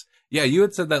 because. Yeah, you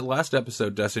had said that last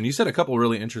episode, Dustin. You said a couple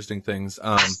really interesting things.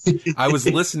 I was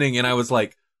listening and I was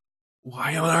like,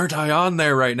 why aren't I on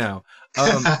there right now?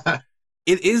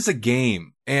 It is a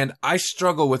game, and I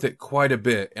struggle with it quite a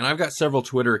bit. And I've got several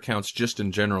Twitter accounts just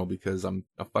in general, because I'm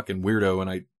a fucking weirdo and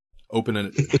I open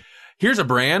it. Here's a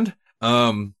brand.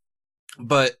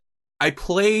 But I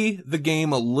play the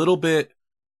game a little bit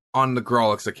on the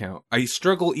Grawlix account. I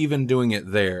struggle even doing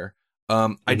it there.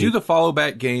 I do the follow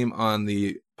back game on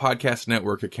the Podcast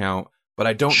Network account, but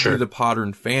I don't do the Potter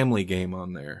and Family game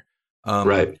on there.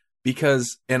 Right.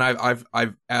 Because, and I've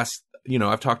asked,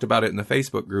 I've talked about it in the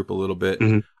Facebook group a little bit.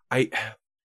 I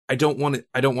don't want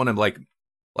to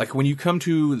like when you come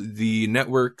to the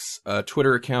network's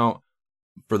Twitter account,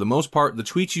 for the most part, the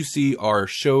tweets you see are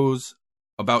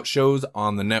about shows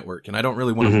on the network, and I don't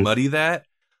really want to muddy that.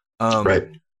 Right.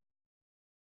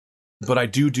 But I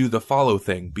do the follow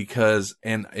thing because,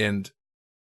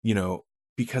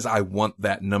 because I want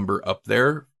that number up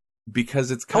there, because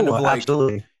it's kind of like,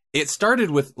 absolutely. It started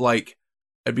with like,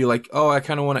 I'd be like, I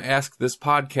kind of want to ask this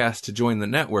podcast to join the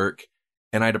network.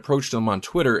 and I'd approached them on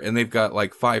Twitter, and they've got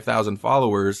like 5,000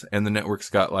 followers, and the network's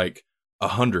got like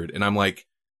 100, and I'm like,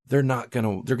 they're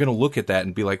gonna look at that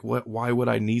and be like, what? Why would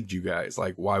I need you guys?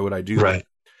 Like, why would I do that?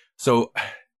 So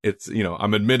it's,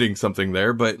 I'm admitting something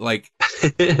there, but like,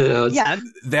 Yeah,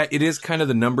 that it is kind of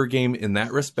the number game in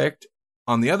that respect.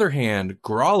 On the other hand,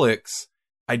 Grawlix,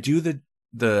 I do the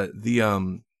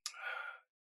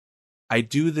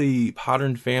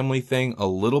Podern Family thing a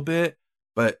little bit,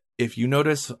 but if you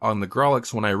notice on the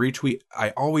Grawlix, when I retweet,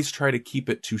 I always try to keep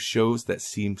it to shows that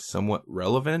seem somewhat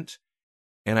relevant.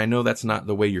 And I know that's not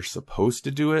the way you're supposed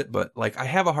to do it, but like, I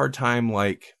have a hard time,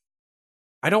 like,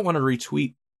 I don't want to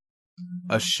retweet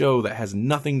a show that has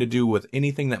nothing to do with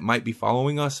anything that might be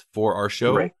following us for our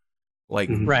show. Right. Like,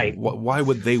 Right. Why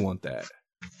would they want that?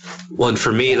 Well, and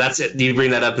for me, that's it. You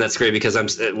bring that up, and that's great because I'm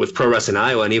with Pro Wrestling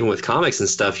Iowa, and even with comics and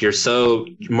stuff, you're so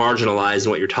marginalized in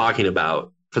what you're talking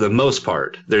about for the most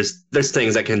part. There's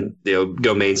things that can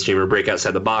go mainstream or break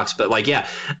outside the box, but like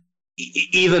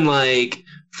even like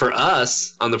for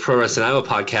us on the Pro Wrestling Iowa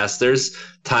podcast, there's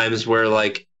times where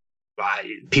like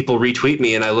people retweet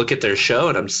me and I look at their show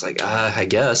and I'm just like, I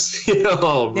guess,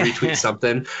 I'll retweet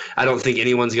something. I don't think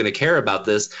anyone's going to care about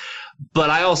this.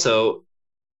 But I also,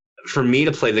 for me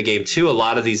to play the game too, a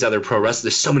lot of these other pro wrestling,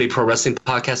 there's so many pro wrestling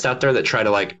podcasts out there that try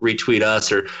to like retweet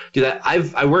us or do that.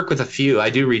 I work with a few. I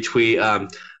do retweet. I'm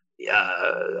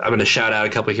going to shout out a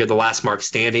couple here. The Last Mark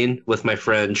Standing with my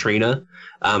friend Trina.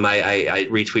 I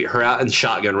retweet her out, and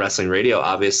Shotgun Wrestling Radio,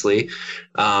 obviously.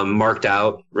 Marked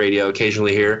Out Radio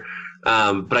occasionally here.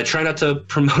 But I try not to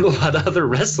promote a lot of other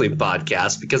wrestling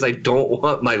podcasts because I don't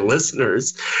want my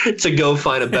listeners to go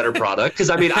find a better product. Because,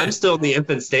 I'm still in the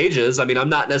infant stages. I'm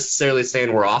not necessarily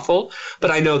saying we're awful, but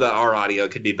I know that our audio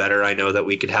could be better. I know that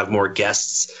we could have more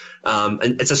guests.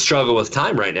 And it's a struggle with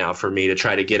time right now for me to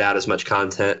try to get out as much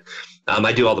content.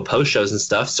 I do all the post shows and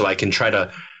stuff, so I can try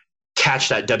to catch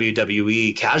that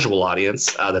WWE casual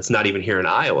audience that's not even here in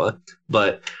Iowa.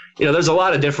 But there's a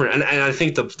lot of different, and I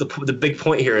think the big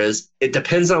point here is it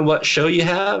depends on what show you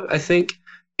have, I think,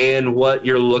 and what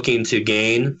you're looking to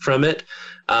gain from it.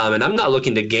 And I'm not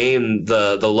looking to gain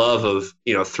the love of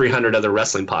 300 other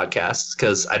wrestling podcasts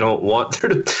because I don't want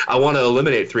I want to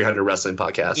eliminate 300 wrestling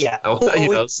podcasts.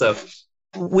 Yeah, so.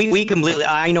 We completely.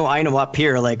 I know up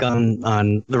here, like on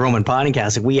the Roman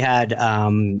podcast, we had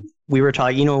we were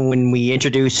talking. When we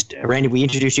introduced Randy, we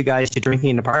introduced you guys to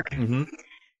Drinking in the Park. Mm-hmm.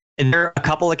 And there are a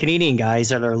couple of Canadian guys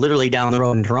that are literally down the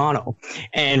road in Toronto.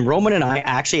 And Roman and I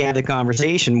actually had a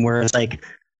conversation where it's like,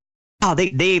 oh,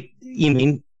 they you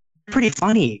mean pretty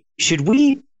funny. Should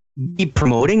we be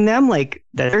promoting them? Like,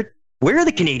 we're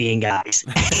the Canadian guys.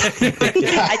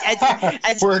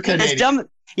 We're Canadian.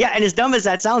 And as dumb as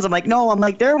that sounds, I'm like, no,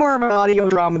 they're more of an audio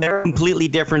drama. They're a completely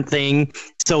different thing.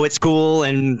 So it's cool.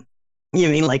 And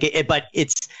but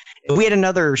it's, if we had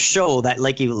another show that,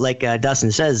 like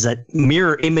Dustin says, that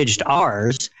mirror imaged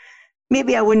ours,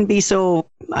 maybe I wouldn't be so.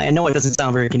 I know it doesn't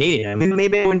sound very Canadian.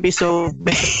 Maybe I wouldn't be so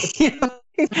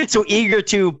so eager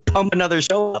to pump another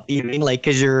show up.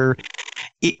 Because you're.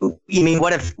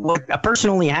 What if a person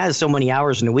only has so many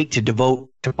hours in a week to devote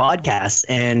to podcasts,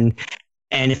 and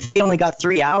if they only got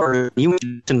 3 hours, you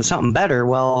listen to something better.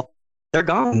 Well, they're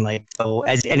gone.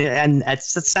 That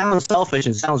sounds selfish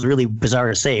and sounds really bizarre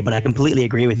to say, but I completely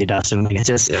agree with you, Dustin. It's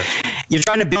just you're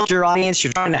trying to build your audience,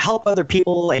 you're trying to help other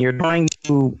people, and you're trying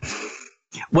to.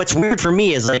 What's weird for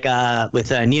me is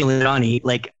with Neil and Johnny,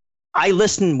 I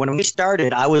listened when we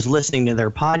started. I was listening to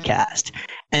their podcast,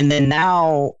 and then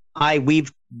now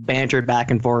we've bantered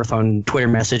back and forth on Twitter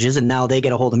messages, and now they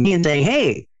get a hold of me and say,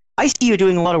 "Hey, I see you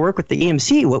doing a lot of work with the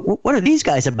EMC. What are these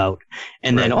guys about?"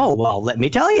 And then, oh, well, let me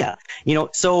tell you.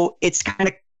 So it's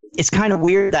kind of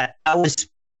weird that I was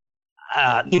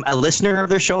a listener of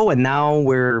their show, and now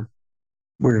we're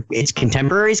it's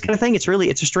contemporaries kind of thing. It's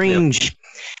a strange.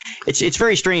 Yep. It's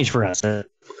very strange for us. I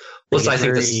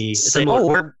think it's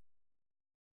similar.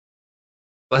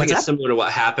 I think it's similar to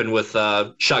what happened with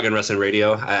Shotgun Wrestling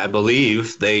Radio. I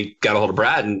believe they got a hold of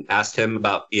Brad and asked him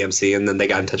about EMC, and then they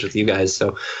got in touch with you guys.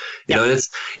 So,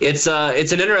 it's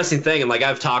an interesting thing. And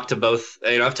I've talked to both.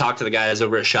 I've talked to the guys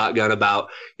over at Shotgun about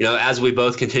as we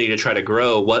both continue to try to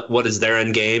grow, what is their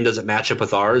end game? Does it match up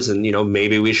with ours? And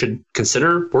maybe we should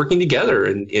consider working together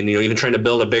and even trying to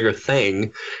build a bigger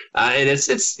thing. And it's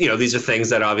these are things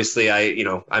that obviously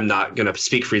I'm not going to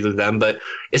speak for either of them, but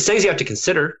it's things you have to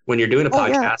consider when you're doing a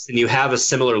podcast. And you have a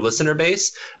similar listener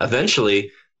base.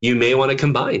 Eventually, you may want to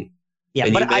combine. Yeah,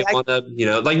 and but you may want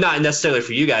to, not necessarily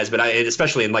for you guys, but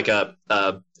especially in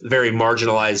a very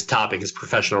marginalized topic as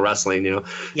professional wrestling.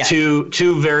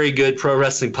 Two very good pro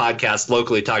wrestling podcasts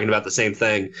locally talking about the same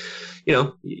thing.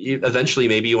 eventually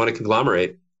maybe you want to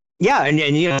conglomerate. Yeah,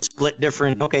 and split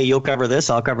different. Okay, you'll cover this,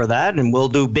 I'll cover that, and we'll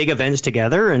do big events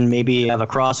together, and maybe have a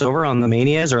crossover on the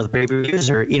Manias or the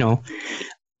pay-per-views, or do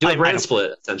a brand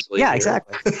split essentially. Yeah,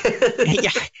 exactly.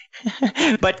 Yeah,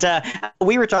 but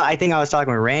we were talking. I think I was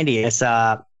talking with Randy. It's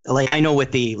I know with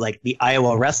the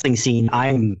Iowa wrestling scene,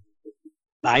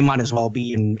 I might as well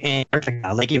be in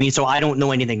Antarctica. So I don't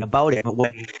know anything about it.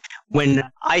 But when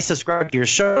I subscribe to your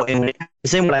show, and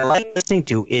what I like listening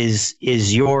to is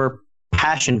your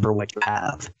passion for what you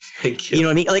have. Thank you. You know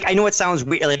what I mean? I know it sounds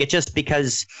weird, it's just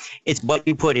because it's what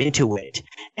you put into it,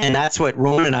 and that's what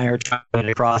Roman and I are trying to get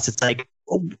across. It's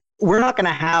we're not going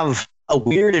to have a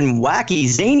weird and wacky,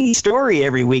 zany story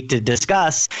every week to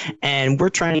discuss, and we're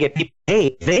trying to get people.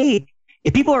 Hey,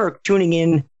 if people are tuning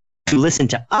in to listen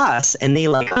to us and they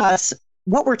like us,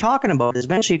 what we're talking about is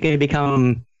eventually going to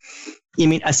become.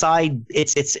 Aside,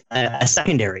 it's a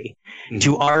secondary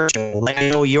to our show. I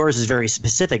know yours is very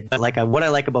specific, but what I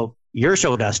like about your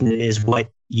show, Dustin, is what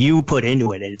you put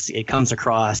into it. It comes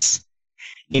across.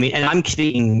 And I'm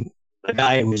speaking a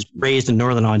guy who was raised in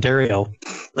Northern Ontario.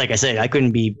 Like I said, I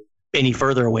couldn't be any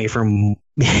further away from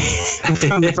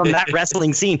from that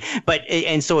wrestling scene.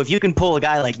 And so if you can pull a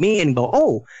guy like me and go,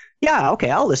 oh yeah, okay,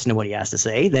 I'll listen to what he has to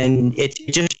say, then it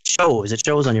just shows. It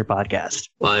shows on your podcast.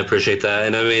 Well, I appreciate that.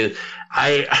 And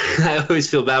I always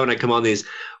feel bad when I come on these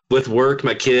with work,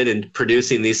 my kid, and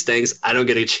producing these things. I don't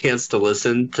get a chance to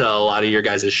listen to a lot of your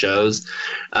guys' shows.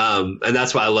 And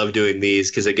that's why I love doing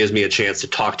these, because it gives me a chance to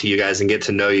talk to you guys and get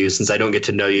to know you, since I don't get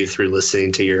to know you through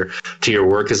listening to your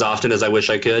work as often as I wish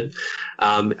I could.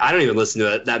 I don't even listen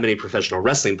to that many professional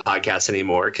wrestling podcasts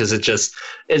anymore, because this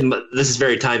is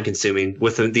very time consuming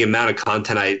with the amount of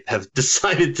content I have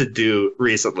decided to do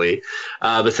recently.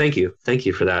 But thank you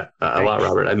for that a lot,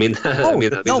 Robert. That means a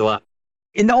lot.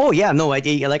 I'm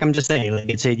just saying,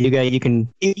 it's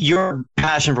your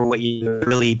passion for what you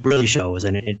really, really shows,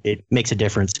 and it makes a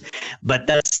difference. But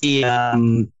that's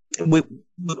I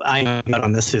got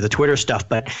on this through the Twitter stuff,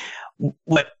 but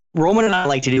what Roman and I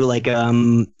like to do,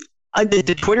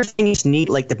 the Twitter thing is neat,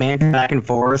 the banter back and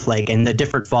forth, and the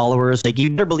different followers. You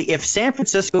better believe if San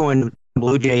Francisco and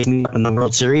Blue Jays meet up in the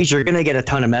World Series, you're going to get a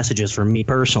ton of messages from me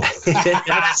personally.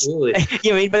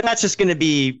 Absolutely. But that's just going to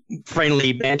be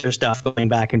friendly banter stuff going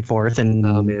back and forth. And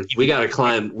oh man, we got to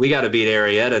climb. We got to beat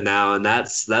Arrieta now, and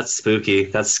that's spooky.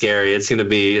 That's scary. It's going to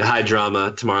be high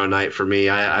drama tomorrow night for me.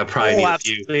 I probably need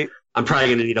absolutely. I'm probably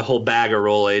going to need a whole bag of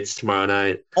Rolaids tomorrow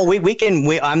night. Oh, we can.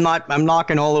 I'm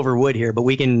knocking all over wood here, but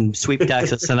we can sweep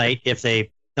Texas tonight if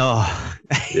they. Oh,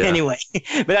 yeah. Anyway,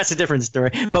 but that's a different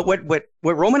story. But what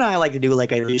Roman and I like to do,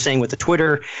 like I was saying with the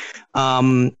Twitter,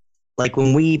 when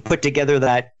we put together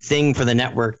that thing for the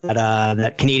network,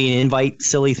 that Canadian Invite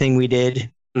silly thing we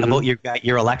did about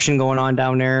your election going on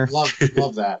down there. Love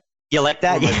that. You like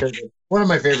that? One of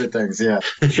my favorite things. Yeah.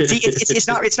 See, it's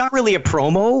not really a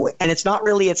promo, and it's not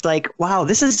really. It's wow,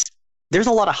 there's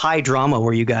a lot of high drama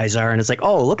where you guys are, and it's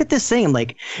oh, look at this thing.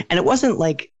 And it wasn't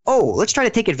oh, let's try to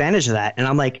take advantage of that. And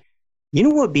I'm you know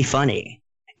what would be funny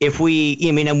if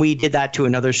and we did that to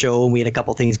another show, and we had a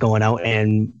couple things going out.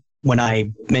 And when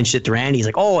I mentioned it to Randy, he's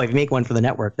oh, if you make one for the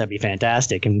network, that'd be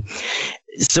fantastic. And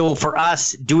so for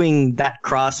us doing that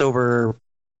crossover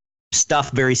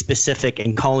stuff, very specific,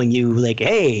 and calling you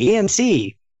hey,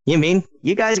 EMC,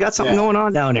 you guys got something going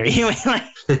on down there.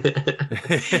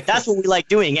 That's what we like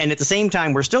doing. And at the same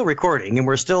time, we're still recording, and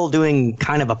we're still doing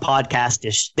kind of a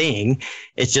podcast-ish thing.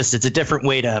 It's just, it's a different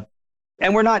way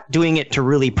and we're not doing it to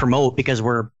really promote, because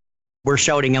we're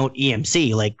shouting out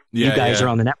EMC. You guys are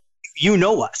on the network. You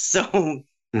know us. So,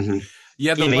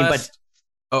 yeah,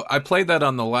 I played that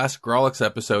on the last Grawlix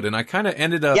episode, and I kind of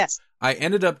ended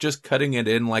up just cutting it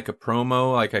in like a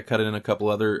promo. I cut in a couple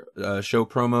other show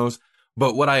promos.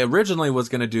 But what I originally was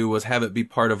going to do was have it be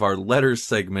part of our letters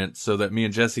segment so that me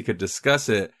and Jesse could discuss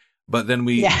it. But then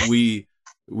we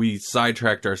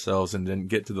sidetracked ourselves and didn't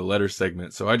get to the letters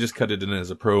segment. So I just cut it in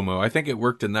as a promo. I think it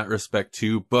worked in that respect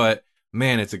too. But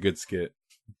man, it's a good skit.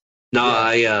 No,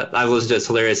 I listened to it. It's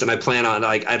hilarious, and I plan on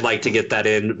I'd like to get that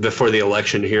in before the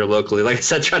election here locally. Like I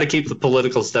said, try to keep the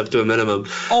political stuff to a minimum.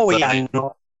 Oh, but yeah,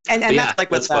 and that's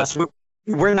with us.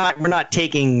 We're not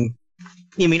taking.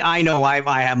 I know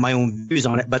I have my own views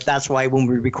on it, but that's why when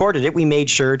we recorded it, we made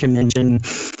sure to mention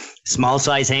small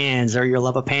size hands or your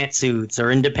love of pantsuits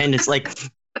or independence.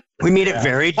 We made it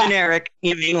very generic.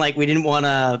 We didn't want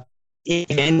to. You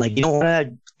don't want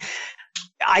to.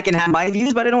 I can have my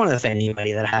views, but I don't want to offend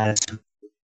anybody that has,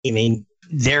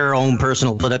 their own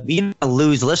personal. But you don't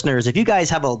lose listeners if you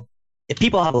guys if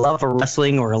people have a love for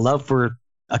wrestling or a love for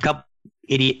a couple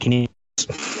idiot Canadians.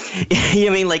 I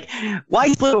mean, like,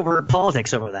 why split over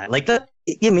politics over that? Like, I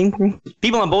mean,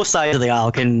 people on both sides of the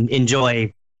aisle can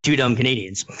enjoy two dumb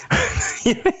Canadians.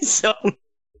 So,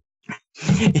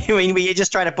 I mean, we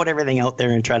just try to put everything out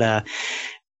there and try to,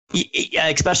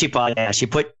 especially podcasts, you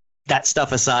put that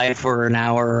stuff aside for an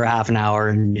hour or half an hour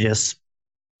and just,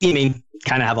 I mean,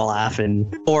 kind of have a laugh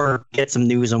or get some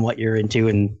news on what you're into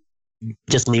and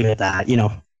just leave it at that, you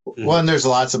know. Well, and there's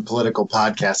lots of political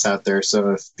podcasts out there,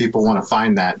 so if people want to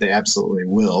find that, they absolutely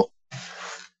will.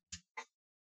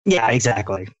 Yeah,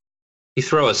 exactly. You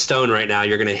throw a stone right now,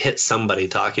 you're going to hit somebody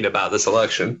talking about this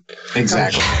election.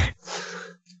 Exactly.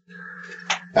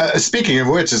 Speaking of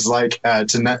which, is like I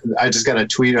just got a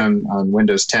tweet on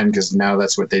Windows 10 because now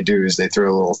that's what they do is they throw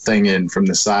a little thing in from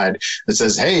the side that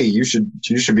says, "Hey, you should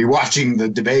be watching the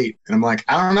debate." And I'm like,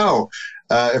 I don't know.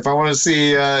 If I want to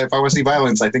see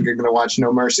violence, I think I'm going to watch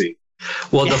No Mercy.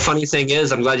 Well, the funny thing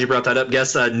is, I'm glad you brought that up.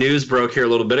 Guess news broke here a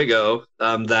little bit ago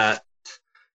that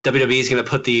WWE is going to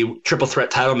put the triple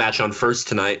threat title match on first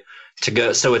tonight to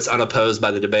go, so it's unopposed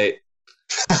by the debate.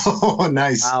 Oh,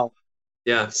 nice! Wow.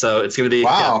 Yeah, so it's going to be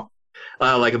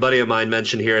like a buddy of mine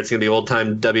mentioned here. It's going to be old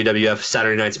time WWF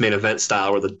Saturday Night's Main Event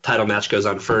style, where the title match goes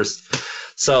on first.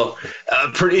 So,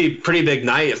 pretty big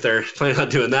night if they're planning on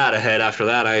doing that ahead after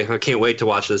that. I can't wait to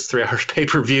watch this 3 hour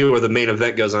pay-per-view where the main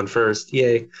event goes on first.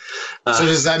 Yay. So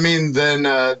does that mean then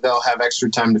they'll have extra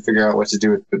time to figure out what to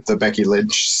do with the Becky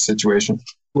Lynch situation?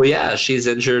 Well, yeah, she's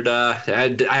injured. I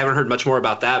haven't heard much more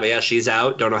about that, but yeah, she's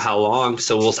out. Don't know how long.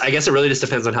 So I guess it really just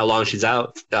depends on how long she's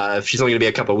out. If she's only going to be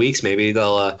a couple of weeks, maybe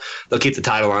they'll keep the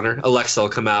title on her. Alexa will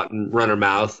come out and run her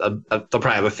mouth. They'll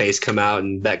probably have a face come out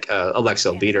and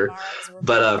Alexa will beat her.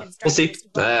 But we'll see.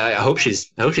 I hope she's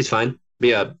fine.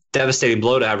 Be a devastating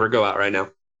blow to have her go out right now.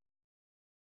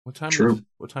 What time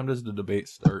does the debate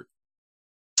start?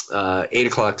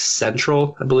 8:00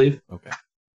 Central, I believe. Okay.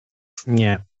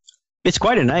 Yeah. It's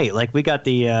quite a night. Like, we got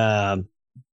the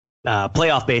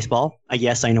playoff baseball.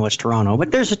 Yes, I know it's Toronto, but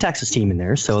there's a Texas team in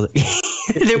there, so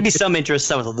there'll be some interest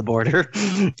south of the border.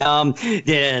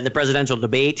 The presidential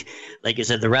debate, like you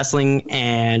said, the wrestling,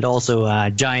 and also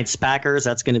Giants-Packers.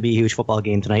 That's going to be a huge football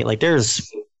game tonight. Like,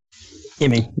 there's, I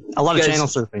mean, a lot of channel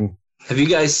surfing. Have you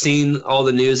guys seen all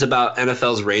the news about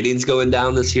NFL's ratings going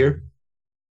down this year?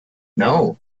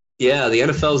 No. Yeah, the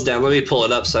NFL's down. Let me pull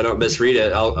it up so I don't misread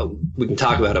it. We can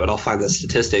talk about it, but I'll find the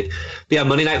statistic. But yeah,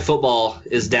 Monday Night Football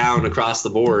is down across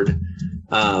the board,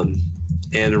 and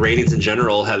the ratings in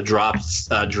general have dropped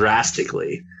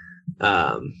drastically.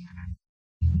 Let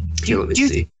me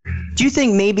see. Do you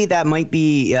think maybe that might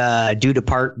be due to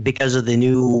part because of the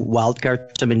new wildcard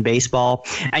system in baseball?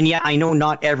 And yeah, I know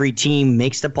not every team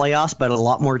makes the playoffs, but a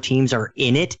lot more teams are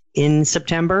in it in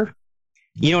September.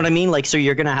 You know what I mean? Like, so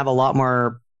you're going to have a lot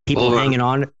more people hanging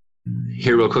on.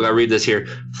 Here, real quick, I'll read this here.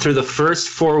 Through the first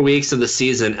 4 weeks of the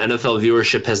season, NFL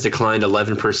viewership has declined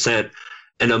 11%.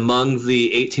 And among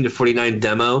the 18 to 49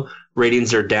 demo,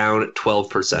 ratings are down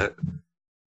 12%.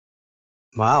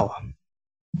 Wow.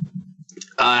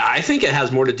 I think it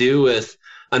has more to do with,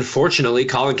 unfortunately,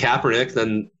 Colin Kaepernick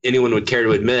than anyone would care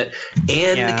to admit,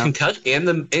 and the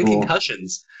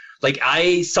concussions. Like,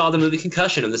 I saw the movie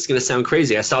Concussion, and this is going to sound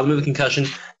crazy. I saw the movie Concussion,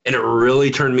 and it really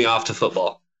turned me off to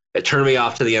football. It turned me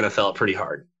off to the NFL pretty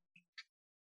hard.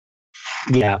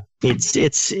 Yeah, it's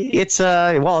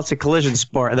a collision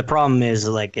sport. The problem is,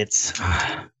 like, that's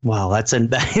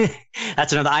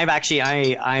another.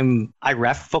 I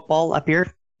ref football up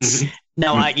here. Mm-hmm.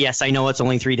 No, I know it's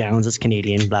only 3 downs. It's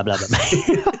Canadian. Blah blah blah.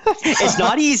 It's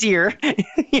not easier.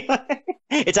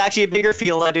 It's actually a bigger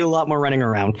field. I do a lot more running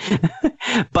around.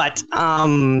 But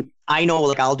I know,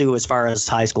 like, I'll do as far as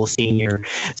high school senior.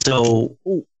 So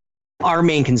our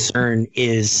main concern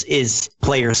is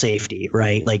player safety,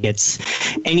 right? Like, it's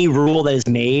any rule that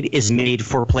is made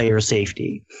for player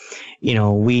safety. You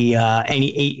know, we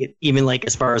even like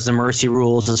as far as the mercy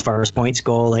rules, as far as points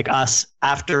go, like us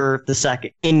after the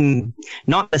second in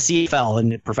not the CFL in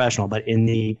the professional, but in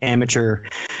the amateur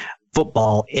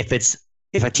football, if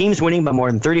a team's winning by more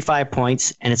than 35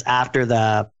 points and it's after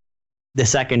the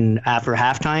second after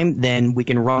halftime, then we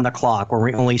can run the clock, or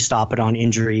we only stop it on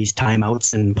injuries,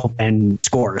 timeouts, and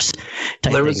scores.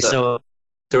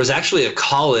 There was actually a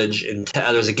college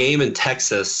there was a game in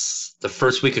Texas the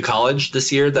first week of college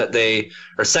this year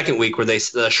second week where they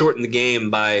shortened the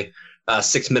game by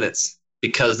 6 minutes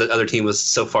because the other team was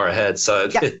so far ahead. So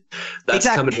that's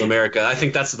exactly. Coming to America. I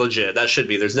think that's legit. That should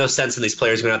be. There's no sense in these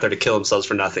players going out there to kill themselves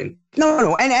for nothing.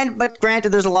 No. But granted,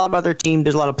 there's a lot of other teams.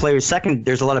 There's a lot of players.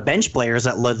 There's a lot of bench players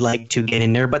that would like to get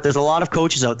in there, but there's a lot of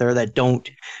coaches out there that don't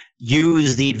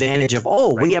use the advantage of,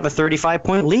 we have a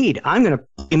 35-point lead. I'm going to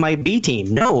play my B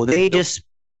team. No, they just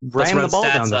Let's ram run the ball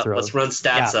down stats the up. throat. Let's run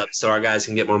stats up so our guys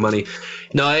can get more money.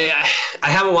 No, I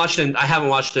haven't watched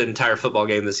an entire football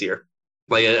game this year.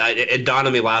 Like it dawned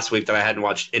on me last week that I hadn't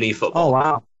watched any football.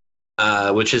 Oh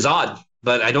wow. Which is odd,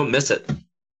 but I don't miss it.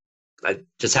 I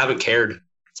just haven't cared.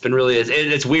 It's been really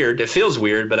it's weird. It feels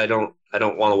weird, but I don't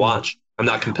want to watch. I'm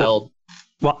not compelled.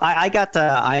 Well, I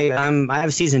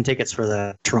have season tickets for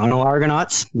the Toronto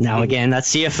Argonauts. Now again,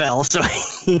 that's CFL, so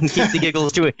keep the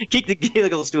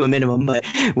giggles to a minimum. But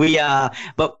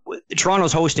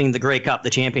Toronto's hosting the Grey Cup,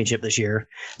 the championship this year.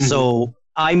 Mm-hmm. So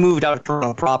I moved out of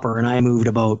Toronto proper, and I moved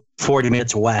about 40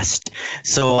 minutes west.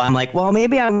 So I'm like, well,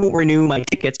 maybe I won't renew my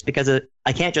tickets because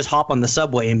I can't just hop on the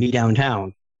subway and be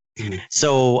downtown. Mm-hmm.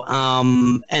 So,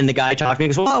 and the guy talked to me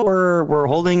and goes, well, we're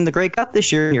holding the Grey Cup this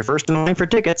year. You're first in line for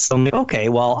tickets. So I'm like, okay,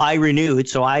 well, I renewed.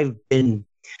 So I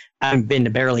haven't been to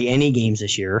barely any games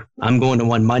this year. I'm going to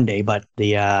one Monday, but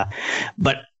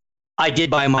but I did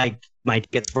buy my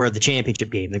tickets for the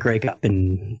championship game, the Grey Cup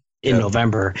in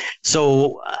November.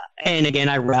 So, and again,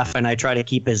 I ref and I try to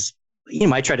keep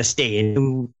I try to stay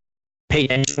in, pay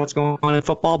attention to what's going on in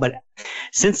football. But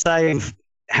since I've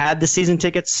had the season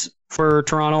tickets for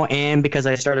Toronto, and because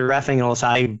I started reffing, and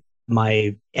also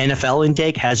my NFL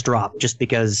intake has dropped just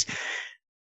because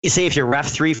you say if you ref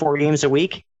 3-4 games a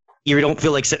week, you don't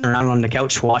feel like sitting around on the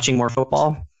couch watching more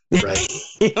football. Right.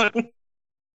 You know what I mean?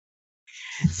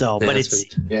 So,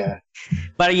 yeah.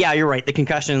 But yeah, you're right. The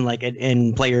concussion, like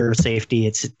in player safety,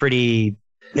 it's pretty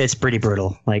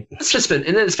brutal. Like it's just been,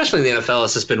 and then especially in the NFL,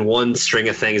 it's just been one string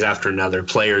of things after another.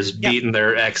 Players beating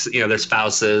their their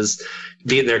spouses,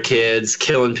 beating their kids,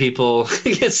 killing people.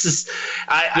 It's just,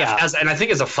 and I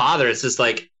think as a father, it's just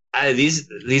like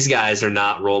these guys are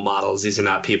not role models. These are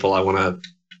not people I want to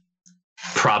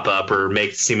prop up or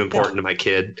make seem important to my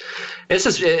kid. It's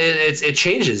just it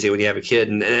changes you when you have a kid,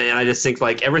 and I just think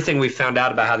like everything we found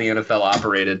out about how the NFL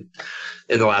operated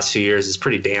in the last few years is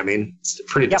pretty damning. It's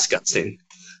pretty disgusting.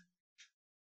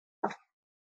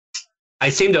 I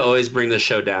seem to always bring the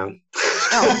show down.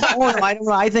 I don't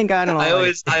know. I don't know.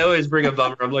 I always bring a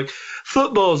bummer. I'm like,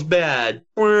 football's bad.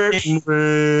 You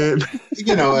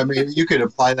know, I mean, you could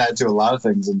apply that to a lot of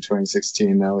things in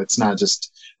 2016, though. It's not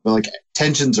just, like,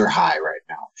 tensions are high right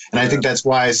now. And I think that's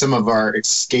why some of our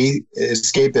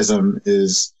escapism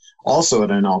is also at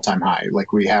an all-time high.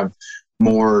 Like, we have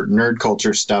more nerd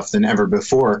culture stuff than ever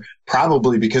before,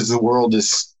 probably because the world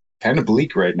is kind of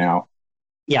bleak right now.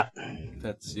 Yeah.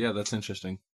 That's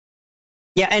interesting.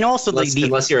 Yeah, and also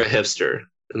unless you're a hipster.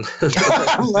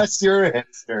 Unless you're a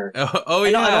hipster. Oh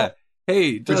yeah.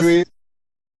 Hey,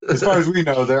 as far as we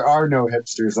know, there are no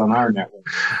hipsters on our network.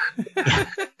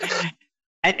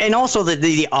 and also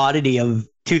the oddity of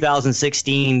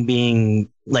 2016 being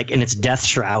like in its death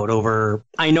shroud over.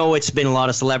 I know it's been a lot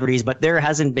of celebrities, but there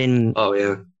hasn't been. Oh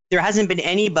yeah. There hasn't been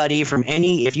anybody from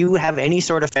if you have any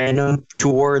sort of fandom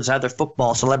towards either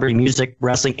football, celebrity, music,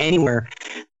 wrestling, anywhere.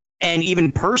 And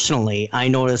even personally, I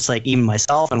noticed like even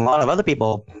myself and a lot of other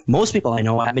people, most people I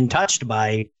know have been touched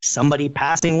by somebody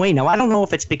passing away. Now, I don't know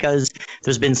if it's because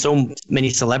there's been so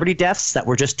many celebrity deaths that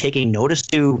we're just taking notice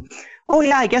to. Oh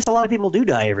yeah, I guess a lot of people do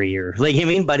die every year. Like, I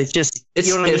mean, but it's just, it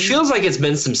feels like it's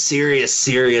been some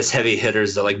serious heavy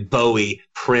hitters though, like Bowie,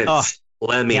 Prince.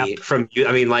 Lemmy from you.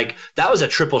 I mean, like that was a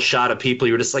triple shot of people.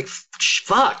 You were just like,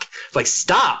 fuck, like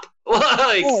stop.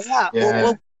 Like,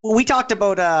 Well, we talked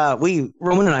about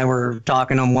Roman and I were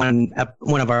talking on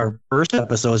one of our first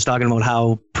episodes talking about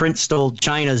how Prince stole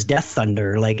China's Death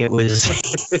Thunder. Like it was,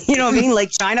 you know what I mean?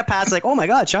 Like China passed. Like, oh my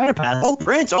God, China passed. Oh,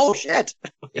 Prince. Oh shit.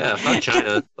 Yeah, fuck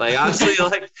China. Like honestly,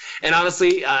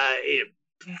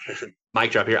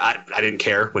 mic drop here. I didn't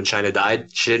care when China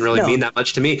died. She didn't really mean that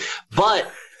much to me,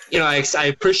 but. You know, I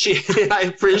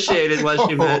appreciated what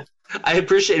she meant. I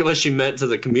appreciated what she meant to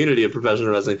the community of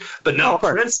professional wrestling. But no,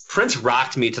 Prince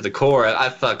rocked me to the core. I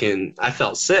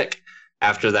felt sick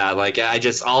after that. Like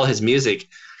all his music. It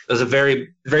was a very,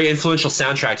 very influential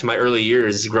soundtrack to my early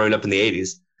years growing up in the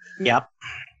 80s. Yep.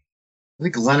 I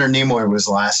think Leonard Nimoy was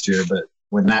last year, but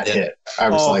when that hit, I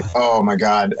was like, oh my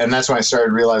God. And that's when I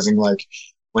started realizing like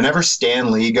whenever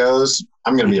Stan Lee goes,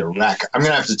 I'm going to be a wreck. I'm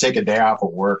going to have to take a day off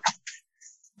of work.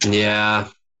 Yeah,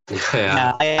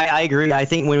 I agree. I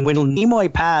think when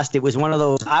Nimoy passed, it was one of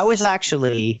those. I was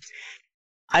actually,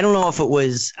 I don't know if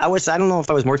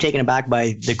I was more taken aback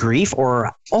by the grief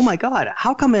or, oh my God,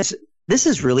 how come this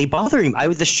is really bothering me? I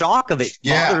was the shock of it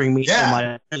bothering me so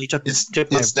much. Really took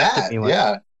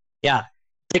that. Yeah.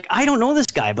 Like I don't know this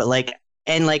guy, but like,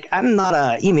 and like I'm not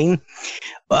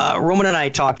Roman and I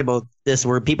talked about this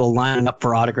were people lining up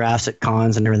for autographs at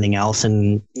cons and everything else,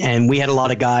 and we had a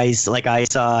lot of guys. Like I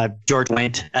saw George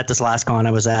Wendt at this last con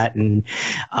I was at, and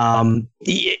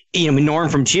Norm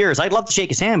from Cheers. I'd love to shake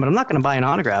his hand, but I'm not going to buy an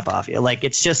autograph off you. Like,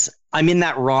 it's just, I'm in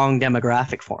that wrong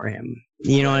demographic for him.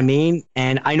 You know what I mean?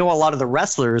 And I know a lot of the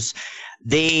wrestlers,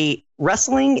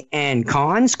 wrestling and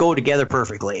cons go together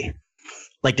perfectly.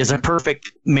 Like, there's a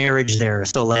perfect marriage there.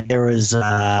 So, like, there was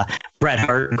Bret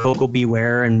Hart and Coco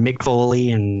Beware and Mick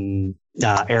Foley and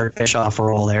Eric Bischoff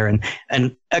were all there,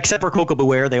 and except for Coco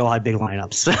Beware, they all had big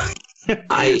lineups.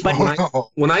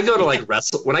 When I go to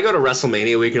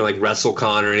WrestleMania week or like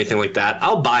WrestleCon or anything like that,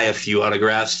 I'll buy a few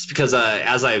autographs just because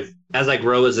as I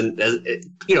grow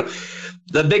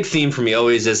the big theme for me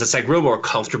always is as I grow more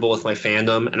comfortable with my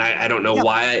fandom, and I don't know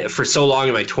why for so long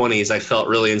in my 20s I felt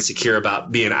really insecure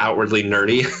about being outwardly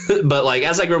nerdy, but like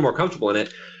as I grow more comfortable in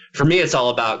it, for me it's all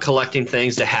about collecting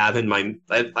things to have in my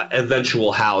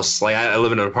eventual house. Like I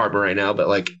live in an apartment right now, but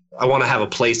like I want to have a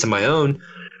place of my own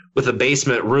with a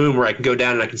basement room where I can go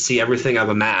down and I can see everything I've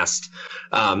amassed.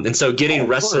 And so getting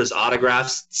wrestlers'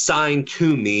 autographs signed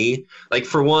to me, like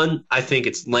for one, I think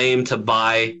it's lame to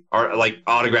buy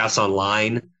autographs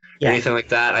online or anything like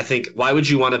that. I think, why would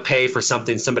you want to pay for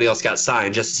something somebody else got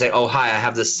signed just to say, oh, hi, I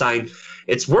have this signed?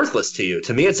 It's worthless to you.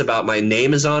 To me, it's about my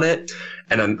name is on it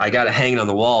and I got to hang it on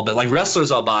the wall. But like wrestlers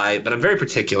I'll buy, but I'm very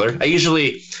particular. I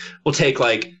usually will take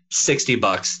like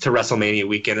 $60 to WrestleMania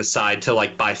weekend aside to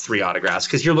like buy 3 autographs,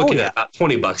 because you're looking at about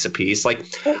 $20 a piece. Like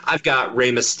I've got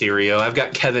Rey Mysterio, I've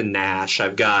got Kevin Nash,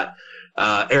 I've got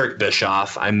Eric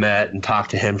Bischoff. I met and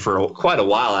talked to him for quite a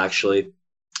while actually.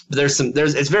 But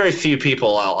it's very few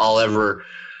people I'll ever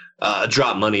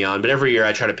drop money on, but every year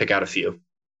I try to pick out a few.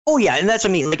 Oh yeah, and that's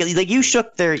what I mean. Like you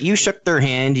shook their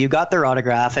hand, you got their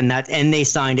autograph, and they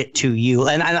signed it to you.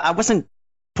 And I wasn't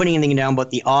putting anything down about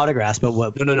the autographs, but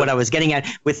what I was getting at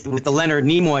with the Leonard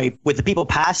Nimoy, with the people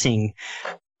passing,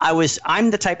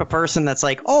 I'm the type of person that's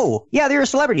like, oh yeah, they're a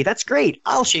celebrity, that's great,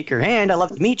 I'll shake your hand, I'd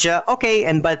love to meet you,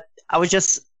 okay. But I was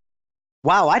just,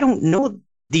 wow, I don't know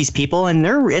these people, and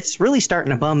it's really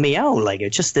starting to bum me out. Like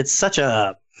it's such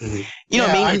a, you know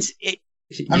what I mean?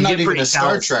 I'm not even a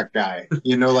Star Trek guy,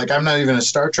 like I'm not even a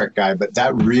Star Trek guy, but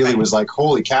that really was like,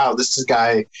 holy cow, this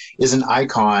guy is an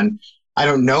icon. I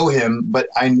don't know him, but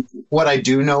what I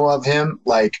do know of him,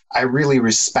 like I really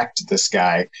respect this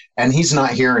guy, and he's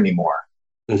not here anymore.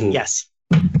 Mm-hmm. Yes.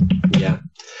 Yeah.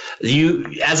 You,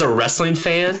 as a wrestling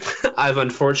fan, I've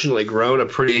unfortunately grown a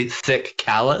pretty thick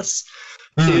callus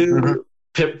to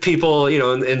people,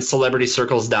 in celebrity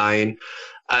circles dying.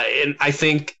 And I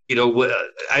think,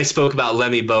 I spoke about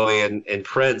Lemmy Bowie and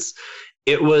Prince.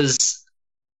 It was,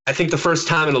 I think, the first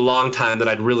time in a long time that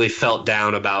I'd really felt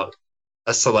down about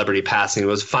a celebrity passing. It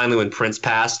was finally when Prince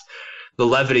passed. The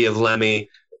levity of Lemmy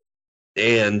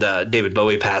and David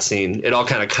Bowie passing, it all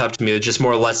kind of cupped me. It just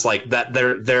more or less like that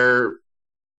their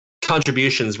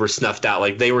contributions were snuffed out.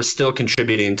 Like they were still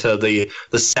contributing to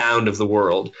the sound of the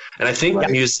world. And I think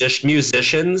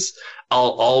musicians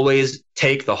I'll always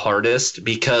take the hardest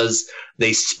because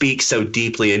they speak so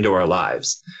deeply into our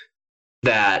lives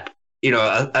that,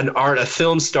 a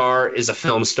film star is a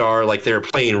film star. Like they're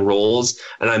playing roles,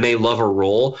 and I may love a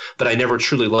role, but I never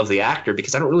truly love the actor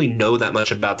because I don't really know that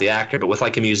much about the actor. But with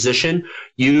like a musician,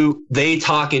 they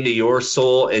talk into your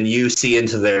soul and you see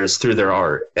into theirs through their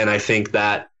art. And I think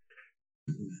that's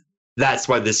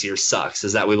why this year sucks,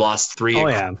 is that we lost 3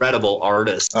 incredible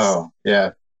artists. Oh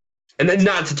yeah. And then,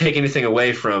 not to take anything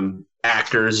away from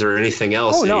actors or anything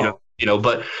else,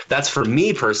 but that's, for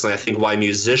me personally, I think why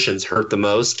musicians hurt the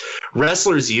most.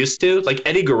 Wrestlers used to, like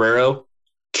Eddie Guerrero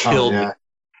killed me.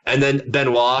 And then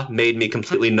Benoit made me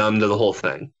completely numb to the whole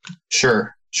thing.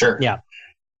 Sure. Yeah.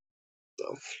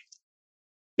 So,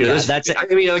 that's it. I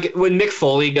mean, like when Mick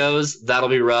Foley goes, that'll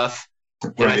be rough.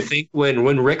 Right. And I think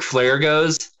when Ric Flair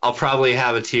goes, I'll probably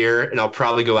have a tear, and I'll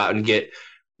probably go out and get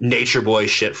Nature Boy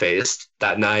shit-faced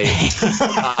that night,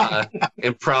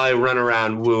 and probably run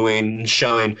around wooing and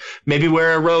showing, maybe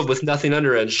wear a robe with nothing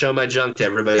under it and show my junk to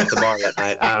everybody at the bar that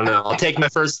night. I don't know. I'll get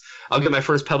my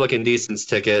first Public Indecence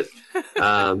ticket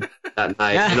that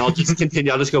night, and I'll just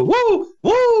continue. I'll just go woo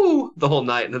woo the whole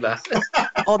night in the back.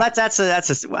 Oh,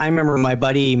 I remember my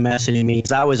buddy messaging me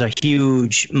because I was a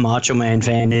huge Macho Man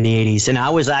fan in the 80s, and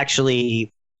I was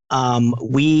actually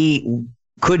we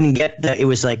couldn't get it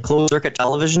was like closed circuit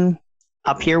television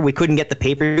up here. We couldn't get the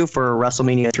pay-per-view for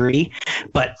WrestleMania 3,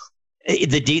 but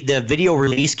the video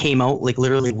release came out like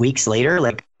literally weeks later,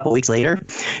 like a couple weeks later,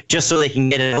 just so they can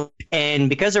get it out. And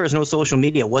because there was no social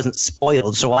media, it wasn't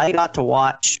spoiled. So I got to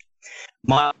watch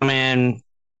Macho Man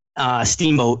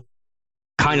Steamboat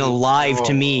kind of live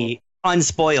to me,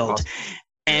 unspoiled.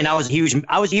 And I was a huge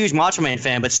Macho Man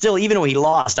fan, but still, even though he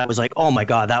lost, I was like, oh my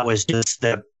God, that was just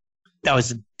the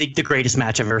greatest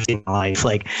match I've ever seen in my life.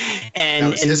 Like, That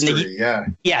was history, yeah.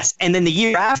 yes. And then the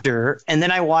year after, and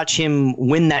then I watch him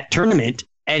win that tournament,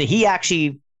 and he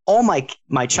actually, all my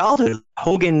childhood,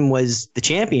 Hogan was the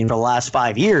champion for the last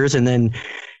 5 years, and then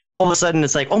all of a sudden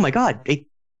it's like, oh my God,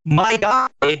 my guy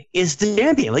is the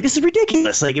champion. Like, this is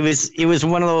ridiculous. Like, it was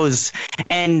one of those,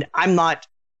 and I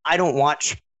don't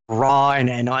watch Raw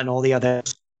and all the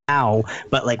others now,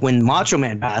 but like when Macho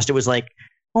Man passed, it was like,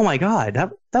 oh my God,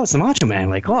 that was the Macho Man.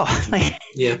 Like, oh, like,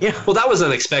 yeah. Well, that was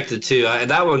unexpected too,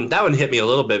 and that one hit me a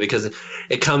little bit because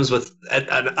it comes with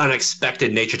an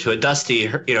unexpected nature to it. Dusty,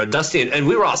 and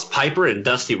we lost Piper and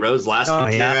Dusty Rhodes last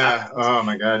week. Yeah. Oh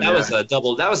my God. That was a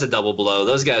double blow.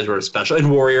 Those guys were special.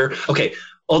 And Warrior. Okay.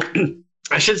 Well,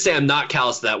 I should say I'm not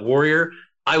callous to that. Warrior,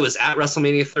 I was at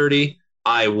WrestleMania 30.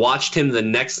 I watched him the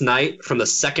next night from the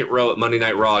second row at Monday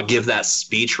Night Raw give that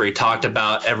speech where he talked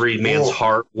about every man's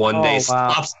heart one day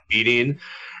stops beating.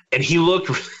 And he looked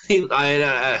really,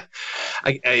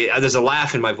 there's a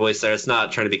laugh in my voice there. It's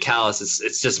not trying to be callous.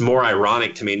 It's just more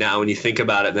ironic to me now when you think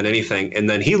about it than anything. And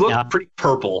then he looked pretty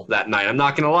purple that night. I'm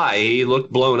not going to lie. He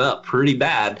looked blown up pretty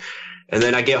bad. And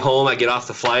then I get home, I get off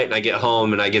the flight, and I get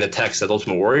home, and I get a text that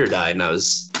Ultimate Warrior died. And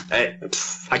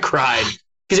I cried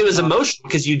because it was emotional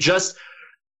because you just –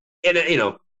 and,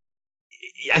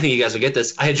 I think you guys will get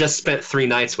this. I had just spent 3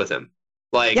 nights with him.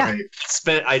 Like,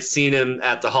 I'd seen him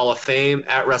at the Hall of Fame,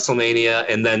 at WrestleMania,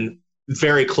 and then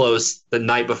very close the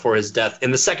night before his death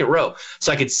in the second row.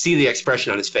 So I could see the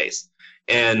expression on his face.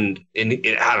 And I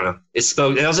don't know. It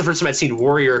spoke. And that was the first time I'd seen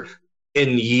Warrior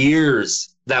in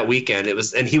years that weekend.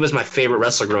 And he was my favorite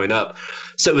wrestler growing up.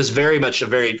 So it was very much a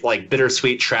very, like,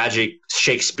 bittersweet, tragic,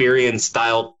 Shakespearean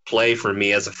style play for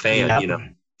me as a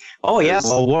fan, Oh yeah,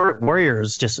 well,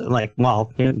 Warriors just like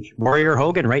Warrior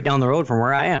Hogan right down the road from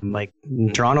where I am, like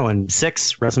in Toronto, and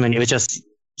 6 WrestleMania. It was just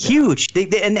huge.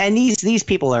 And these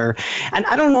people are, and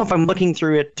I don't know if I'm looking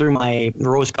through it through my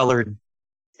rose-colored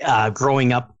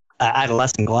growing up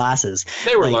adolescent glasses.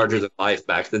 They were larger than life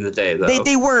back in the day, though.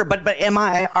 They were, but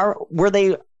are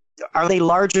they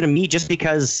larger than me just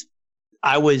because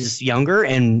I was younger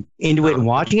and into it and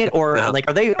watching it, or like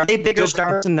are they bigger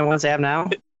stars than the ones they have now?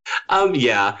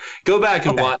 Yeah. Go back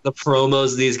and watch the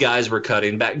promos these guys were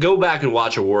cutting back. Go back and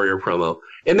watch a Warrior promo.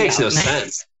 It makes no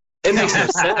sense. It makes no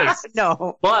sense.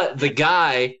 No. But the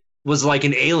guy was like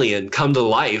an alien come to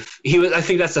life. I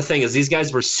think that's the thing, is these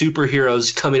guys were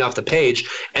superheroes coming off the page.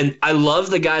 And I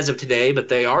love the guys of today, but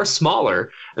they are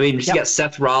smaller. I mean, you got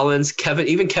Seth Rollins,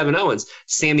 Kevin Owens,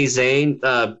 Sami Zayn,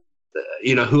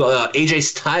 AJ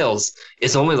Styles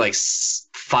is only like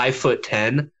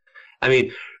 5'10". I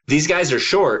mean, these guys are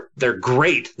short. They're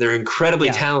great. They're incredibly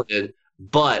talented,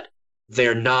 but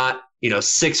they're not,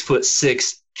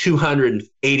 6'6",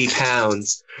 280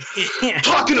 pounds.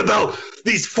 Talking about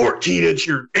these 14-inch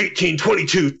or 18,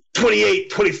 22, 28,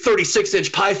 20,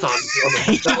 36-inch pythons.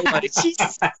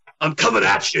 I'm coming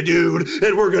at you, dude,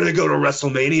 and we're going to go to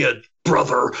WrestleMania,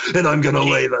 brother, and I'm going to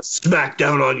lay the smack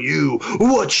down on you.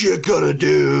 What you gonna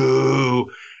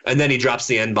do? And then he drops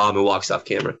the N-bomb and walks off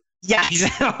camera. Yeah.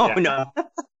 No.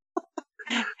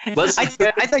 I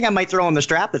think I might throw on the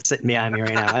strap that's sitting behind me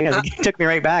right now. It took me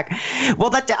right back. Well,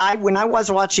 when I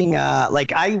was watching, when I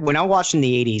was watching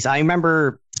the 80s, I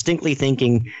remember distinctly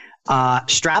thinking,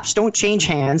 straps don't change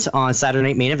hands on Saturday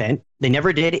Night Main Event. They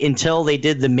never did until they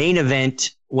did the main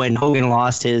event when Hogan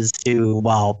lost his to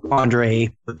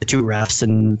Andre with the 2 refs,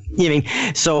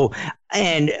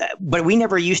 but we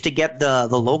never used to get the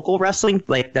local wrestling,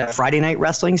 like the Friday night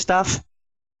wrestling stuff.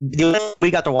 The only way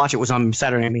we got to watch it was on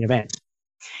Saturday Night Main Event.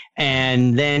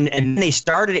 And then they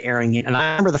started airing it. And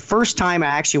I remember the first time I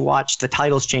actually watched the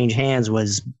titles change hands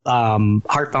was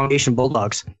Hart Foundation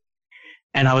Bulldogs.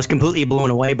 And I was completely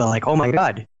blown away by like, oh my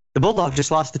God, the Bulldogs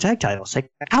just lost the tag titles.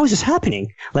 Like, how is this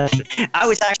happening? Like, I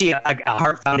was actually a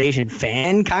Hart Foundation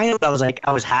fan, kind of. I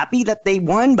was happy that they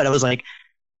won, but I was like,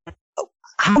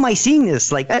 how am I seeing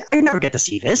this? Like, I never get to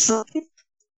see this.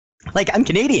 Like, I'm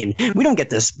Canadian. We don't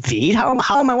get this feed. How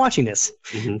am I watching this?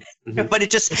 Mm-hmm. Mm-hmm. But it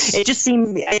just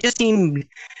seemed.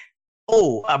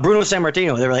 Bruno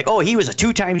Sammartino. They were like, he was a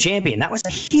 2-time champion. That was a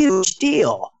huge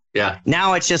deal. Yeah.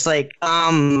 Now it's just like,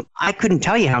 I couldn't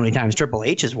tell you how many times Triple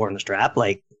H has worn the strap.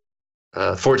 Like,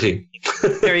 14.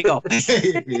 There you go.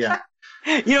 Yeah.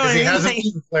 You know what I mean? He hasn't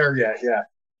beaten Flair yet. Yeah.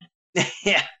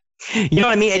 Yeah. You know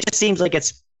what I mean? It just seems like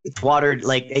it's watered,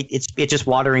 like it's just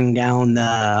watering down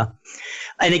the.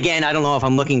 And again, I don't know if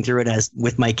I'm looking through it as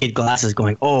with my kid glasses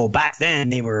going, back then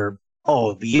they were,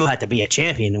 you had to be a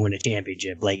champion to win a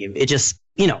championship. Like it just,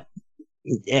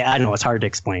 I don't know. It's hard to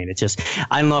explain. It's just,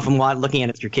 I don't know if I'm looking at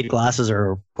it through kid glasses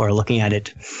or looking at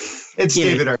it. It's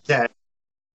David Arquette.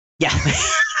 Yeah,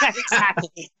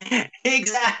 exactly.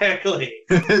 Exactly.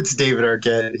 It's David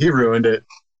Arquette. He ruined it.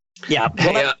 Yeah.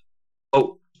 Hey,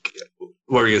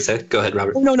 what were you going to say? Go ahead,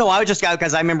 Robert. No, I was just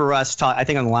because I remember us I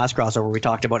think on the last crossover we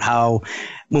talked about how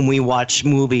when we watch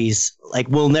movies, like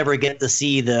we'll never get to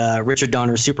see the Richard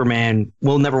Donner Superman.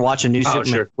 We'll never watch a new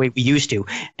Superman the way we used to,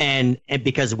 and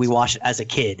because we watched it as a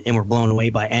kid and we're blown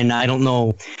away by it. And I don't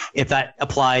know if that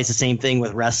applies the same thing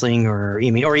with wrestling or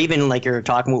even like you're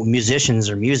talking about musicians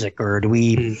or music, or do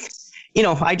we?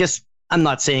 I'm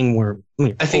not saying we're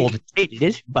old and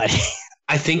jaded, but.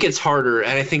 I think it's harder,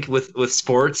 and I think with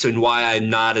sports and why I'm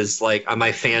not as like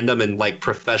my fandom and like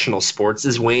professional sports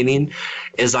is waning,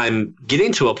 is I'm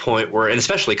getting to a point where, and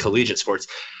especially collegiate sports,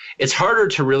 it's harder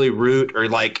to really root or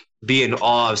like be in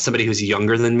awe of somebody who's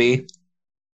younger than me.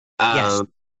 Yes.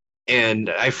 And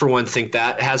I, for one, think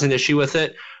that has an issue with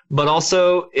it. But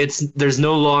also, there's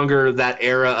no longer that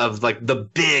era of like the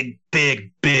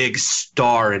big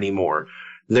star anymore.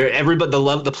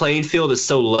 The playing field is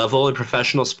so level in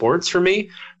professional sports for me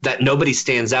that nobody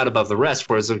stands out above the rest.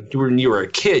 Whereas when you were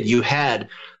a kid, you had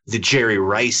the Jerry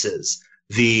Rices,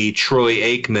 the Troy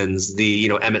Aikmans, the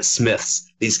Emmett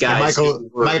Smiths, these guys.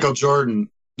 Michael Jordan.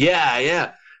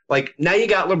 Yeah. Like now you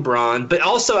got LeBron, but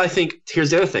also I think here's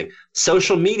the other thing: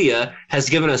 social media has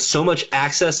given us so much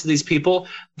access to these people.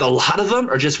 A lot of them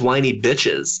are just whiny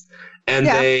bitches, and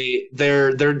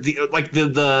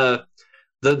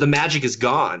the magic is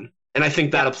gone. And I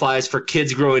think that applies for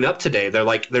kids growing up today.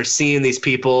 They're seeing these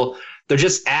people. They're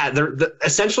just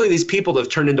essentially these people that have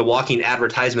turned into walking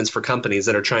advertisements for companies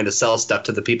that are trying to sell stuff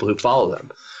to the people who follow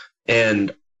them.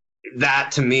 And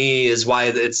that to me is why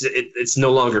it's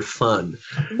no longer fun.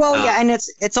 Well, yeah. And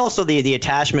it's also the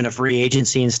attachment of free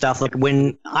agency and stuff. Like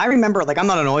when I remember, like I'm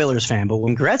not an Oilers fan, but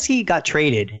when Gretzky got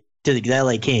traded to the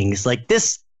LA Kings, like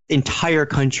this entire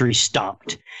country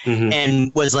stopped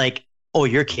and was like, oh,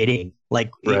 you're kidding.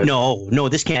 Like, right. No,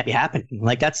 this can't be happening.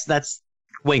 Like, that's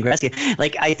Wayne Gretzky.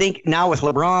 Like, I think now with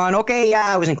LeBron, okay,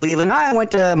 yeah, I was in Cleveland. I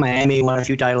went to Miami, won a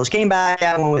few titles, came back.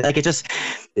 Like, it just,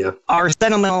 our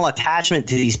sentimental attachment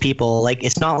to these people, like,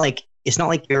 it's not like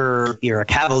you're a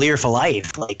Cavalier for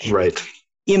life. Like, right.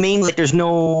 You mean like there's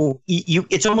no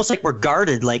it's almost like we're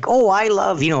guarded. Like, oh, I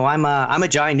love, I'm a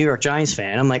giant New York Giants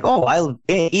fan. I'm like, oh,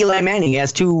 Eli Manning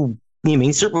has 2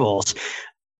 Super Bowls.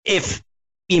 If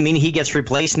he gets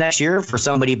replaced next year for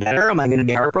somebody better, am I going to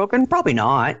be heartbroken? Probably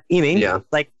not.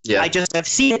 I just have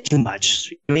seen it too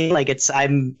much.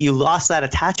 You lost that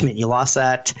attachment. You lost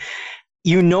that.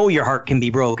 Your heart can be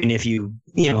broken if you.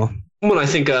 Well, I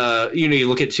think you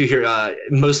look at here.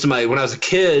 Most of when I was a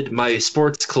kid, my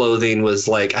sports clothing was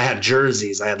like I had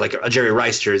jerseys. I had like a Jerry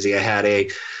Rice jersey. I had a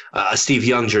Steve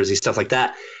Young jersey, stuff like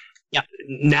that. Yeah.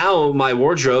 Now my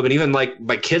wardrobe, and even like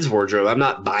my kids' wardrobe, I'm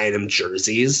not buying them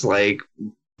jerseys. Like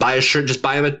buy a shirt, just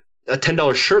buy them a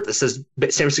 $10 shirt that says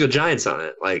San Francisco Giants on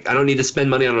it. Like I don't need to spend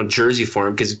money on a jersey for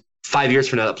them because 5 years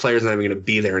from now, that player's not even going to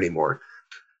be there anymore.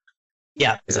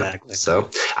 Yeah, exactly.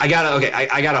 So I got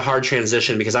a hard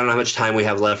transition because I don't know how much time we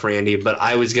have left, Randy, but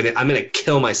I'm going to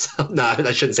kill myself. No,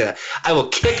 I shouldn't say that. I will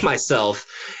kick myself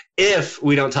if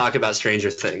we don't talk about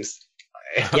Stranger Things.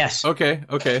 Yes. Okay.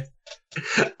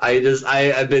 I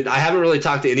haven't really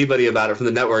talked to anybody about it from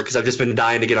the network because I've just been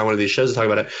dying to get on one of these shows and talk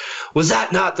about it. Was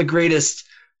that not the greatest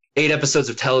 8 episodes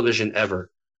of television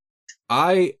ever?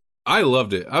 I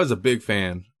loved it. I was a big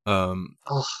fan.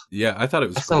 Yeah, I thought it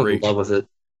was I fell great. in love with it.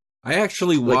 I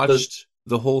actually watched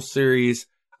the whole series.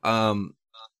 I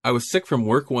was sick from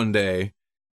work one day,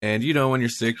 and when you're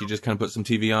sick, you just kind of put some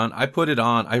TV on. I put it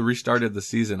on. I restarted the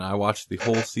season. I watched the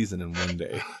whole season in one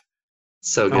day.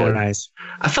 So good. Oh, nice.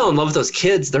 I fell in love with those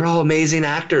kids. They're all amazing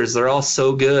actors. They're all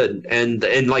so good. And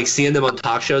like seeing them on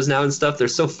talk shows now and stuff, they're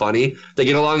so funny. They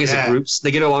get along as a groups.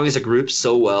 They get along as a group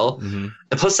so well. Mm-hmm.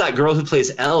 And plus that girl who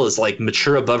plays Elle is like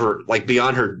mature above her, like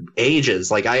beyond her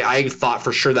ages. Like I thought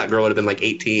for sure that girl would have been like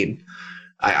 18.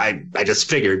 I just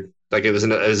figured like it was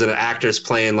an actress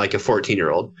playing like a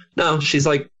 14-year-old. No, she's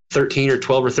like 13 or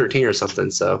 12 or 13 or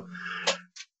something. So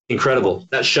incredible,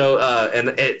 that show, and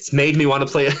it's made me want to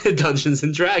play Dungeons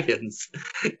and Dragons,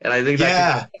 and I think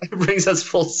that brings us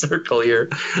full circle here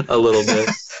a little bit.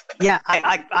 Yeah,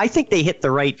 I think they hit the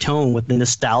right tone with the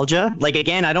nostalgia. Like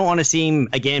again, I don't want to seem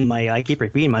I keep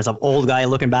repeating myself, old guy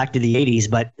looking back to the 80s,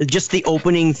 but just the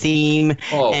opening theme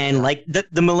and like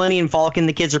the Millennium Falcon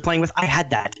the kids are playing with, I had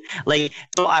that. Like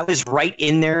so I was right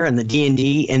in there in the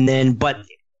D&D, and then but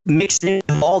mixed in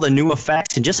with all the new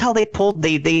effects and just how they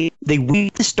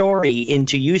weaved the story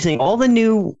into using all the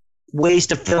new ways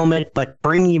to film it, but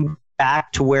bringing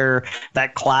back to where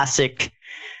that classic,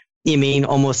 you mean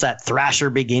almost that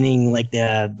Thrasher beginning, like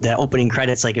the opening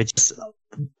credits, like it's just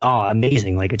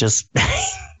amazing, like it just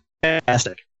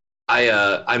fantastic.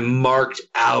 I marked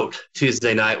out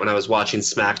Tuesday night when I was watching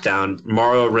SmackDown.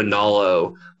 Mauro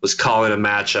Ranallo was calling a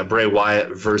match, Bray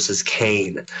Wyatt versus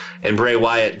Kane, and Bray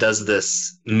Wyatt does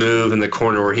this move in the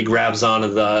corner where he grabs onto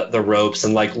the ropes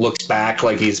and like looks back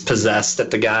like he's possessed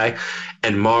at the guy.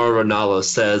 And Mauro Ranallo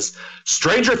says,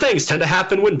 "Stranger things tend to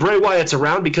happen when Bray Wyatt's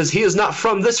around because he is not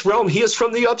from this realm. He is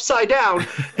from the Upside Down."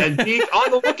 And being on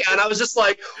the lookout, I was just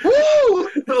like, "Woo!"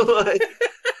 Like,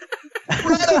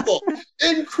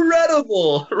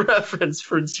 incredible reference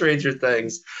for Stranger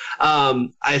Things.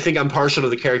 I think I'm partial to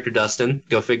the character Dustin.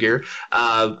 Go figure.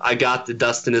 I got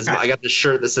the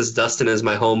shirt that says Dustin is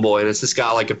my homeboy, and it's just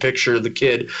got like a picture of the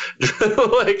kid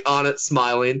like on it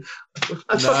smiling.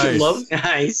 I fucking love it.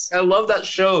 Nice. I love that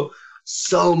show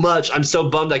so much. I'm so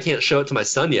bummed I can't show it to my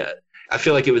son yet. I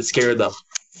feel like it would scare the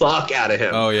fuck out of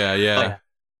him. Oh yeah.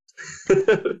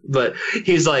 But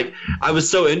he's like, I was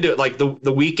so into it. Like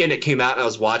the weekend it came out and I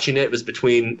was watching it. It was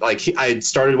between like I had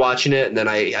started watching it and then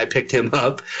I picked him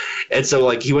up, and so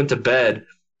like he went to bed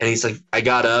and he's like, I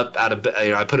got up out of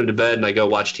bed, I put him to bed and I go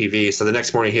watch TV. So the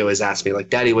next morning he always asks me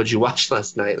like, "Daddy, what'd you watch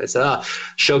last night?" And I said,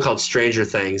 show called Stranger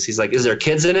Things. He's like, "Is there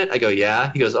kids in it?" I go,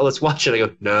 "Yeah." He goes, "Oh, let's watch it." I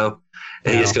go, "No."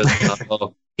 And he just goes,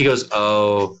 "Oh." He goes,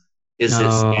 "Oh, is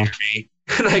it scary?"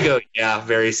 And I go, "Yeah,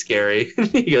 very scary."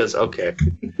 He goes, "Okay."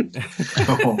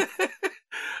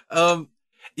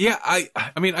 Yeah,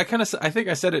 I mean, I think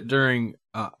I said it during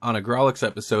on a Grolix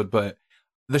episode, but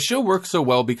the show works so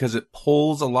well because it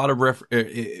pulls a lot of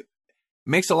it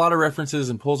makes a lot of references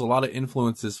and pulls a lot of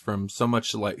influences from so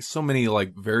many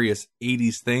like various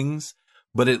 80s things,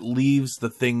 but it leaves the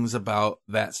things about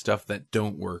that stuff that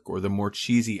don't work or the more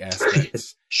cheesy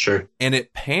aspects. Sure. And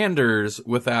it panders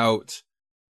without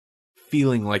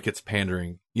feeling like it's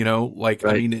pandering, you know, like,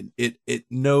 right. I mean, it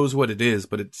knows what it is,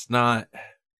 but it's not,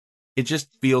 it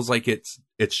just feels like it's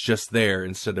just there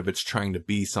instead of it's trying to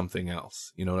be something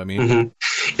else. You know what I mean? Mm-hmm.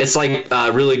 It's like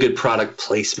really good product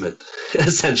placement,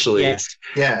 essentially. Yes.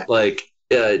 Yeah. Like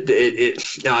it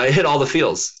hit all the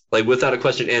feels, like without a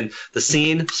question. And the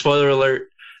scene, spoiler alert,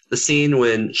 the scene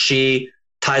when she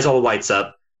ties all the lights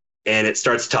up and it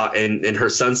starts talking, and her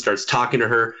son starts talking to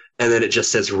her, and then it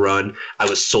just says "run." I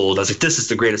was sold. I was like, "This is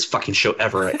the greatest fucking show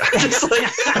ever." I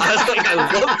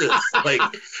love this. Like,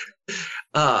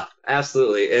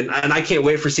 absolutely. And I can't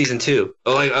wait for season 2.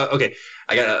 Oh, like, okay.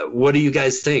 What do you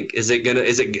guys think?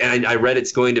 And I read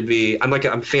it's going to be, I'm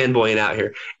fanboying out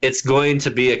here. It's going to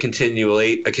be a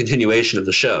continuation of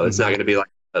the show. It's not going to be like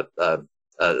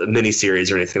a mini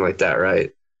series or anything like that, right?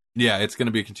 Yeah, it's going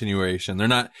to be a continuation. They're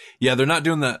not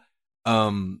doing the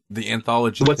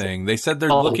anthology thing. They said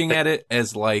they're looking at it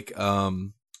as like,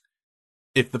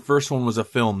 if the first one was a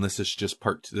film, this is just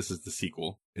part 2. This is the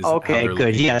sequel. Okay,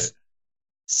 good. Yes.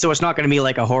 So it's not going to be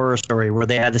like a horror story where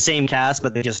they have the same cast,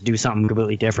 but they just do something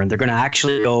completely different. They're going to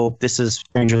actually go, "This is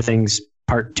Stranger Things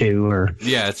Part 2," or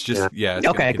it's just it's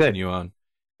okay, good. Continue on.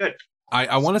 Good.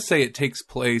 I want to say it takes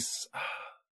place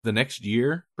the next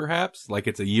year, perhaps, like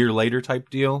it's a year later type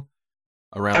deal.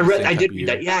 I did read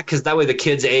that, because that way the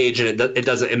kids age and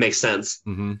it makes sense.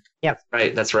 Mm-hmm. Yeah,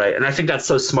 right. That's right, and I think that's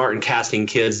so smart in casting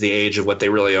kids the age of what they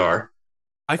really are.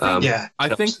 I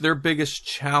think their biggest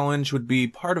challenge would be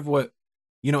part of what.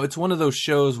 You know, it's one of those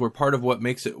shows where part of what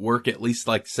makes it work, at least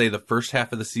like say the first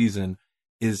half of the season,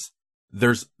 is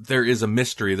there is a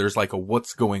mystery. There's like a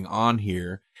what's going on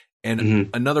here.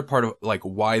 And another part of like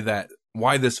why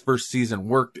this first season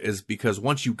worked is because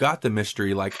once you got the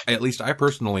mystery, like at least I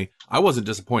wasn't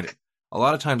disappointed. A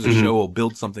lot of times the show will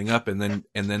build something up and then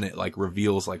it like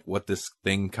reveals like what this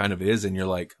thing kind of is, and you're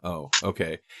like, oh,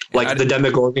 okay. Like the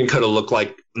Demogorgon could have looked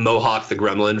like Mohawk the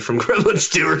Gremlin from Gremlins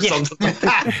 2 or something like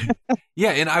that.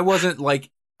 Yeah, and I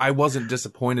wasn't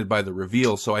disappointed by the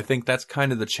reveal, so I think that's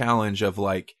kind of the challenge of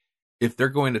like, if they're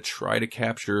going to try to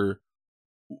capture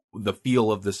the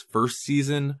feel of this first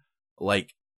season,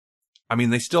 like, I mean,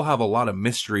 they still have a lot of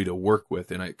mystery to work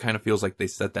with, and it kind of feels like they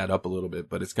set that up a little bit,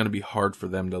 but it's going to be hard for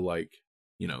them to like,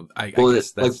 you know, I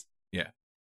guess that's, yeah.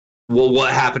 Well,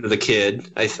 what happened to the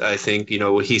kid? I think, you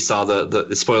know, he saw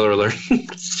the spoiler alert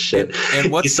shit.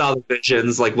 And he saw the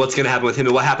visions, like what's going to happen with him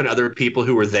and what happened to other people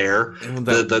who were there.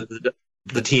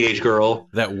 The teenage girl.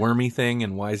 That wormy thing,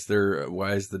 and why is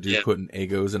the dude putting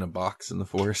Egos in a box in the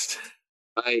forest?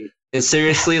 Right. And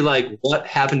seriously, like, what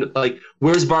happened? Like,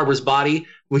 where's Barbara's body?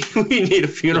 We need a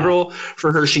funeral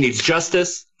for her. She needs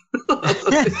justice.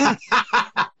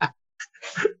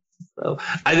 So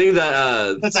I think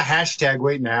that that's a hashtag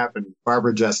waiting to happen.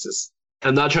 Barbara Justice.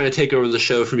 I'm not trying to take over the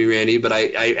show from you, Randy, but I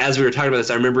as we were talking about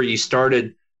this, I remember you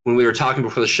started when we were talking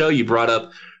before the show. You brought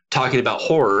up talking about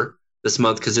horror this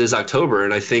month because it is October,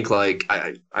 and I think like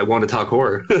I want to talk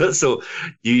horror, so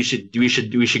we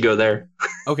should go there.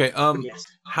 Okay. Yes.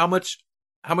 How much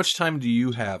time do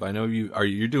you have? I know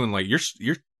you're doing like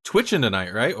you're twitching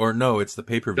tonight, right? Or no, it's the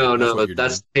pay-per-view. No,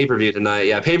 that's pay-per-view tonight.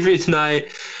 Yeah, pay-per-view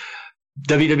tonight.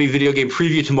 WWE video game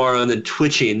preview tomorrow, and then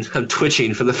twitching. I'm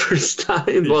twitching for the first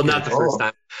time. Well, not the first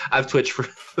time. I've twitched for.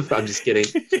 I'm just kidding.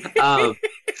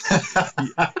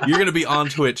 You're gonna be on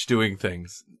Twitch doing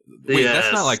things. Wait, yes.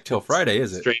 That's not like till Friday,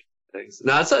 is it? Straight things.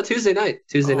 No, it's Tuesday night.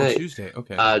 Tuesday night. Tuesday.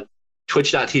 Okay.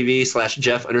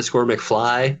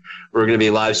 Twitch.tv/Jeff_McFly. We're going to be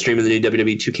live streaming the new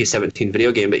WWE 2K17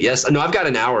 video game. But yes, no, I've got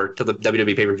an hour till the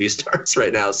WWE pay-per-view starts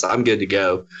right now, so I'm good to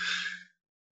go.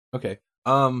 Okay.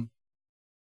 Let's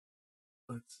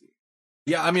see.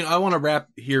 Yeah, I mean, I want to wrap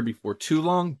here before too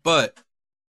long, but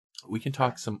we can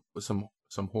talk some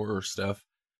horror stuff.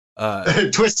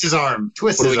 Twist his arm.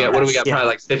 What do we got? What do we got? Yeah. Probably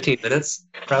like 15 minutes.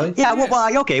 Probably. Yeah,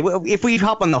 well, okay. Well, if we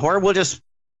hop on the horror,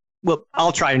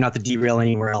 I'll try not to derail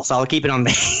anywhere else. I'll keep it on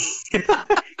the.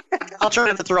 I'll try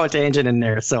not to throw a tangent in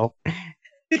there. So.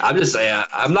 I'm just saying,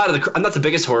 I'm not the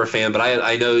biggest horror fan, but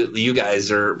I know you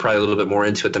guys are probably a little bit more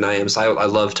into it than I am. So I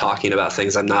love talking about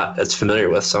things I'm not as familiar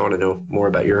with. So I want to know more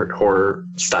about your horror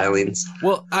stylings.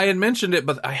 Well, I had mentioned it,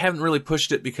 but I haven't really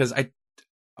pushed it because I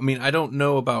mean, I don't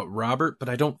know about Robert, but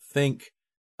I don't think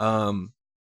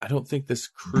this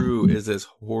crew is as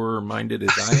horror minded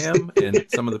as I am, and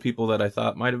some of the people that I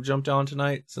thought might have jumped on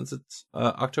tonight since it's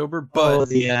October. But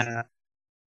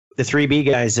the 3B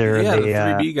guys are the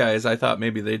 3B guys. I thought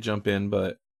maybe they'd jump in,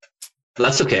 but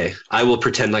that's okay. I will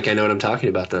pretend like I know what I'm talking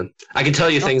about. Then I can tell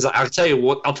you things. I'll tell you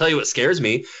what scares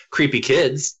me. Creepy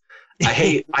kids. I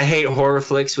hate horror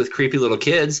flicks with creepy little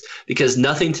kids because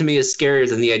nothing to me is scarier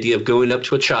than the idea of going up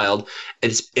to a child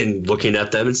and looking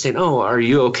at them and saying, "Oh, are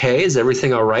you okay? Is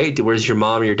everything all right? Where's your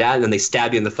mom or your dad?" And then they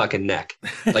stab you in the fucking neck.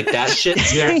 Like that shit.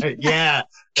 Yeah.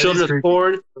 Children's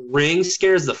porn. Ring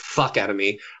scares the fuck out of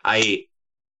me.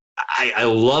 I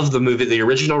love the movie, the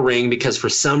original Ring, because for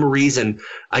some reason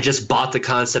I just bought the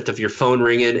concept of your phone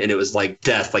ringing and it was like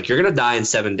death. Like, you're going to die in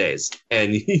 7 days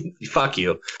and fuck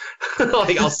you.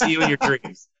 Like, I'll see you in your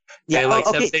dreams. Yeah, and like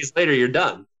okay. 7 days later, you're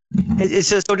done. It's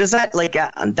just, so does that like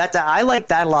that? I like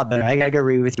that a lot better. I gotta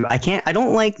agree with you. I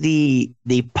don't like the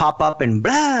pop up and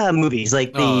blah movies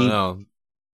like the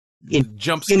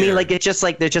jump scare. You mean like it's just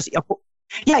like they're just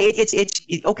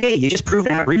it's okay. You just prove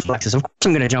to have reflexes. Of course,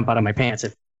 I'm gonna jump out of my pants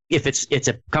if it's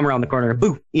a come around the corner,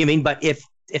 boo. You mean, but if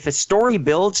a story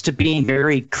builds to being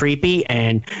very creepy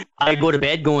and I go to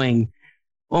bed going,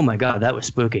 oh my God, that was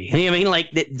spooky. You know what I mean?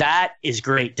 Like that is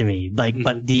great to me. Like,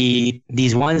 but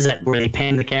these ones where they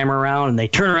pan the camera around and they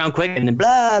turn around quick and then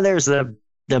blah, there's the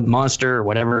monster or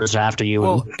whatever is after you.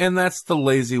 Well, and that's the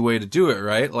lazy way to do it,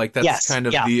 right? Like that's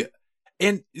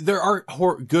and there are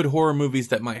good horror movies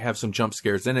that might have some jump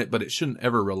scares in it, but it shouldn't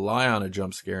ever rely on a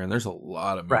jump scare. And there's a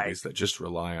lot of movies that just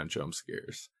rely on jump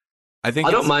scares. I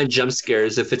don't mind jump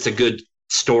scares if it's a good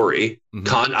story.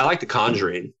 Mm-hmm. I like The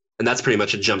Conjuring, and that's pretty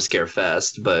much a jump scare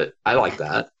fest, but I like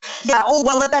that. Yeah, oh,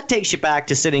 well, that takes you back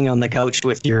to sitting on the couch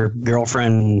with your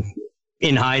girlfriend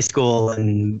in high school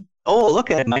and, oh,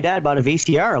 look at it, my dad bought a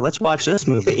VCR. Let's watch this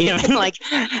movie. You know, like,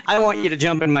 I want you to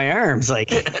jump in my arms. Like,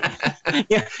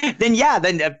 then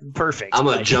perfect. I'm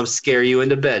going to jump scare you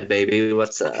into bed, baby.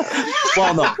 What's up?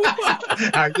 Well, no.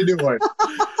 How you doing?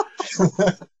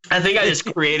 I think I just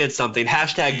created something.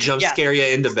 Hashtag jump scare you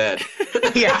into bed.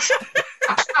 Yes.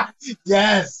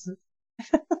 Yes.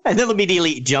 And then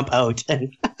immediately jump out.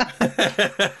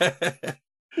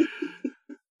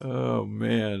 Oh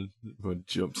man, would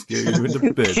jump scare you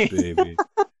into bed, baby.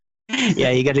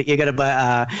 Yeah, you gotta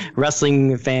buy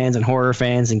wrestling fans and horror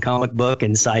fans and comic book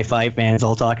and sci-fi fans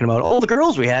all talking about all the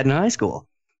girls we had in high school.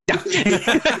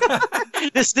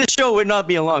 This show would not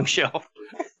be a long show.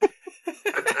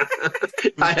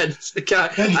 I had zero.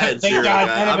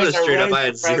 I'm gonna straight up. I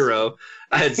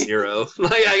had zero.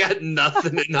 Like, I got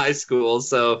nothing in high school.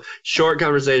 So, short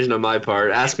conversation on my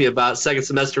part. Ask me about second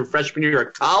semester freshman year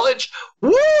of college.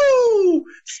 Woo!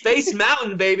 Space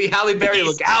Mountain, baby. Halle Berry,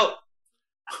 look out.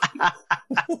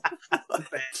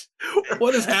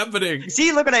 What is happening?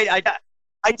 See, look at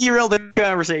I derailed the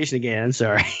conversation again. I'm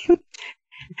sorry.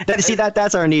 See,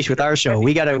 that's our niche with our show.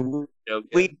 We gotta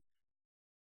we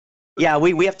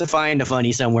have to find a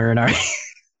funny somewhere in our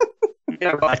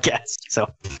podcast. So.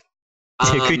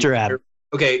 Creature Adam.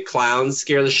 Okay, clowns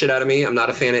scare the shit out of me. I'm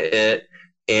not a fan of it.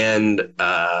 And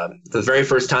the very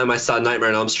first time I saw Nightmare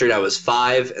on Elm Street, I was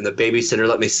 5, and the babysitter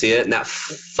let me see it, and that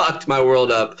fucked my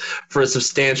world up for a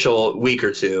substantial week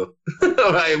or two.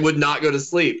 I would not go to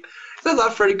sleep. I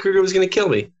thought Freddy Krueger was going to kill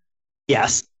me.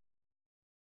 Yes.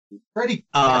 Freddy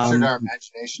captured our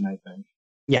imagination, I think.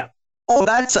 Yeah. Oh,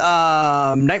 that's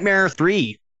Nightmare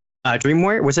 3. Dream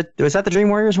Warrior. Was that the Dream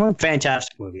Warriors one?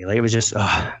 Fantastic movie. Like, it was just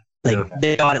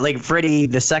they got it. Like Freddy,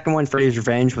 the second one, Freddy's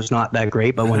Revenge, was not that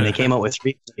great, but when they came out with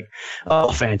 3, it was like,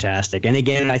 oh, fantastic. And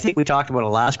again, I think we talked about a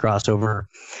last crossover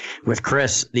with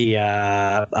Chris, the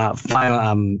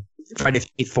final Friday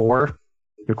 4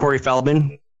 with Corey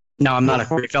Feldman. No, I'm not a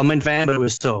Corey Feldman fan, but it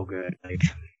was so good. Like,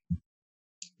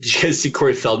 did you guys see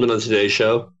Corey Feldman on Today's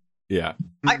Show? Yeah.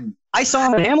 I saw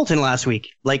him in Hamilton last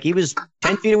week. Like, he was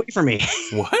 10 feet away from me.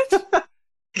 What?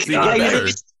 See, Yeah,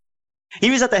 he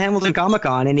was at the Hamilton Comic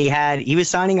Con, and he was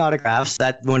signing autographs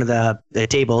at one of the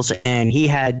tables, and he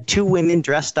had 2 women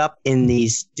dressed up in the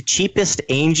cheapest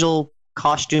angel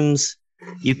costumes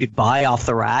you could buy off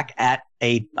the rack at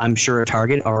I'm sure a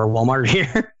Target or a Walmart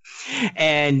here.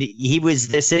 And he was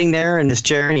sitting there in his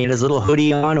chair, and he had his little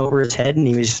hoodie on over his head, and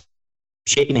he was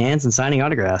shaking hands and signing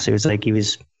autographs. It was like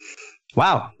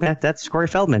wow, that's Corey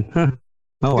Feldman. Huh.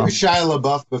 Oh, He well. was Shia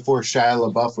LaBeouf before Shia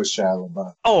LaBeouf was Shia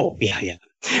LaBeouf. Oh, yeah.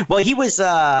 Well, he was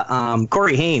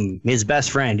Corey Haim. His best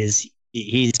friend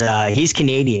he's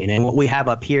Canadian, and what we have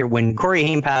up here, when Corey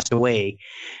Haim passed away,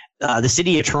 the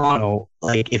city of Toronto,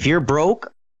 like, if you're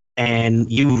broke and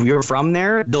you're from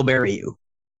there, they'll bury you.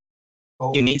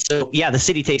 Oh. You mean, so yeah, the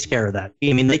city takes care of that.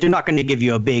 I mean, they're not going to give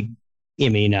you a big,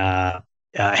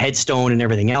 headstone and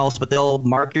everything else, but they'll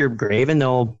mark your grave and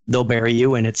they'll bury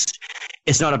you, and it's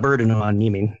not a burden on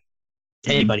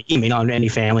anybody, on any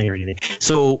family or anything.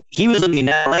 So he was living in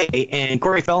LA, and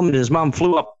Corey Feldman and his mom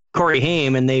flew up Corey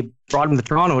Haim, and they brought him to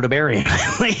Toronto to bury him.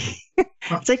 Like,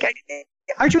 it's like,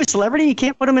 aren't you a celebrity? You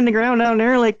can't put him in the ground down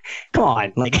there. Like, come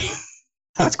on, like,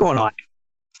 what's going on?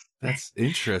 That's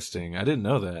interesting. I didn't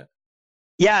know that.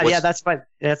 Yeah, that's fine.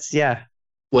 Yeah.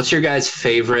 What's your guys'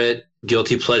 favorite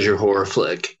guilty pleasure horror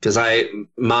flick? Because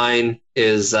mine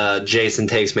is Jason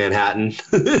Takes Manhattan.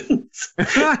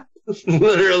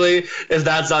 Literally, if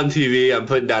that's on TV, I'm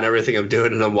putting down everything I'm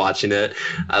doing and I'm watching it.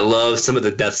 I love some of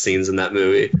the death scenes in that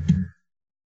movie.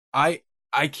 I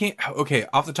can't. Okay,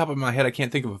 off the top of my head, I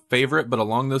can't think of a favorite, but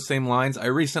along those same lines, I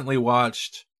recently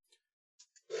watched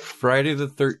Friday the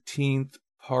 13th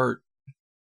Part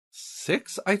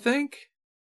 6, I think.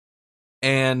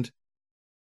 And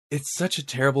it's such a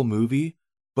terrible movie,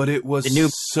 but it was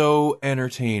so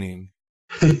entertaining.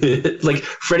 Like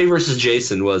Freddy vs.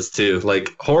 Jason was too.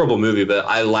 Like, horrible movie, but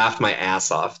I laughed my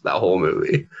ass off that whole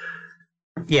movie.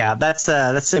 Yeah, that's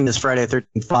same as Friday the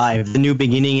 13th 5. The New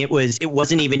Beginning. It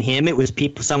wasn't even him. It was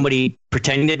somebody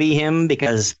pretending to be him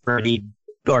because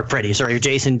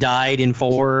Jason died in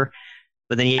 4.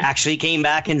 But then he actually came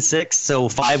back in 6. So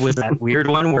 5 was that weird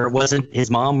one where it wasn't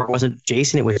his mom or it wasn't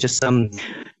Jason. It was just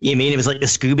it was like the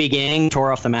Scooby Gang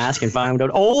tore off the mask and found out,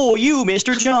 oh, you,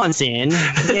 Mr. Johnson. And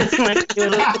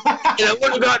I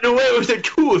would have gotten away with it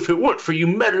too if it weren't for you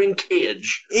meddling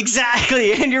kids.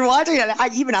 Exactly. And you're watching it.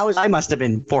 I must have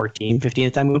been 14, 15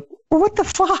 at the time. What the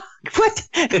fuck? What?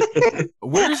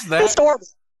 Where's that?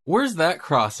 Where's that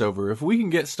crossover? If we can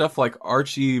get stuff like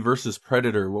Archie versus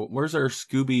Predator, where's our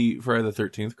Scooby Friday the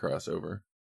 13th crossover?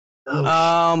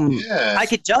 Yes. I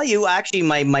could tell you, actually,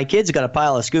 my kid's got a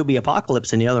pile of Scooby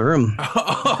Apocalypse in the other room.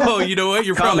 Oh, you know what?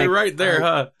 You're probably right there,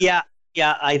 huh? Yeah,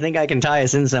 I think I can tie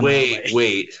us in some way.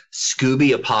 Wait.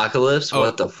 Scooby Apocalypse?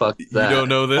 What the fuck is that? You don't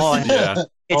know this? Oh, Yeah.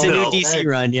 It's a new DC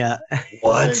run, yeah.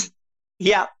 What?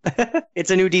 Yeah,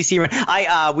 it's a new DC run.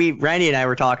 Randy and I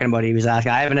were talking about it. He was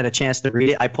asking. I haven't had a chance to read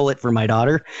it. I pull it for my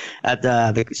daughter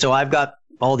so I've got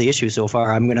all the issues so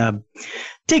far. I'm gonna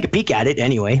take a peek at it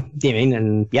anyway.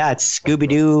 And yeah, it's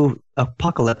Scooby-Doo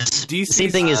Apocalypse. DC's,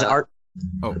 same thing as art.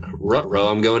 Oh, ruh-roh,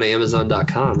 I'm going to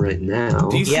Amazon.com right now.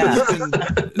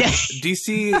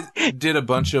 DC did a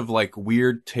bunch of like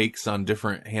weird takes on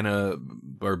different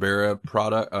Hanna-Barbera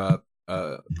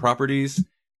properties,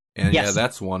 and yeah,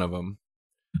 that's one of them.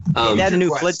 They had a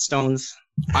new Flintstones.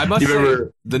 I must say,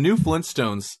 the new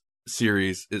Flintstones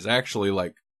series is actually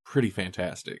like pretty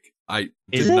fantastic. I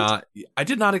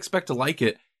did not expect to like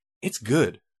it. It's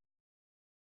good.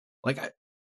 Like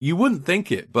you wouldn't think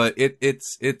it, but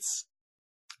it's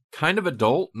kind of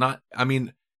adult. Not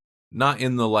in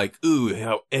the like ooh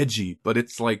how edgy, but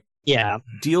it's like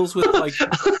deals with like.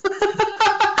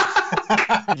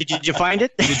 Did you find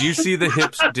it? Did you see the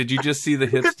hips? Did you just see the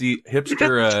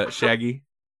hipster Shaggy?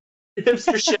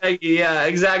 Hipster Shaggy, yeah,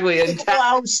 exactly. And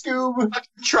wow, Scoob.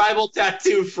 Tribal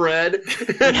tattoo Fred.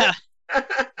 Yeah.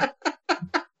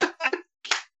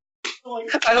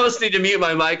 I almost need to mute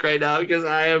my mic right now because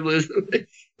I am losing it.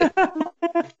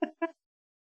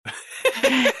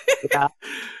 Yeah.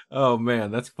 Oh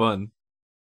man, that's fun.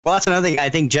 Well, that's another thing. I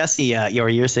think Jesse,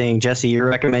 you're saying, Jesse, you're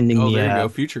recommending Oh, the. there you go.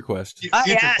 Future Quest. Ah,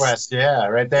 Future yes! Quest, yeah,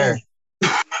 right there.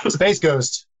 Space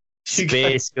Ghost.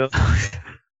 Space Go.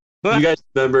 You guys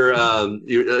remember?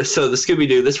 So the Scooby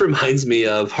Doo. This reminds me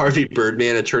of Harvey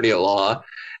Birdman, Attorney at Law.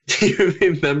 Do you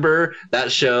remember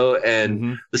that show and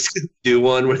Mhm. the Scooby Doo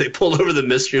one where they pulled over the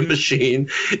mystery machine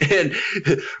and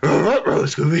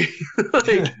Scooby?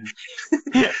 Like,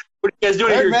 what are you guys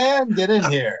doing Hey here? man, get in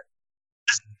here.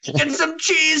 Get some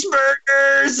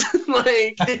cheeseburgers,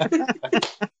 like,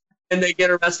 and they get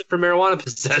arrested for marijuana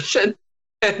possession.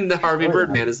 And Harvey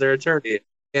Birdman is their attorney.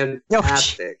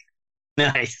 Fantastic.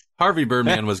 Nice. Harvey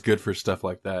Birdman was good for stuff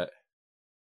like that.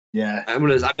 Yeah. I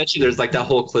bet you there's like that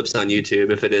whole clips on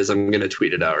YouTube. If it is, I'm gonna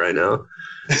tweet it out right now.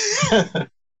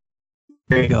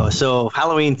 There you go. So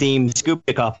Halloween themed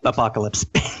Scooby Apocalypse.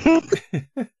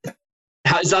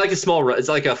 Is that like a small run? Is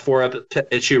that like a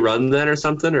 4-issue run then or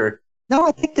something? Or No,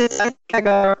 I think I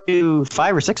got up to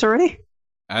 5 or 6 already.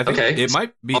 I think Okay. it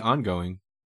might be ongoing.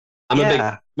 I'm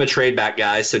Yeah. a trade back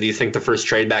guy. So do you think the first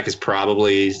trade back is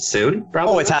probably soon?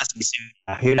 Probably. Oh, it has to be soon.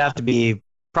 It'd have to be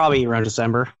probably around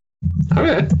December.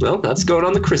 Okay. Well, that's going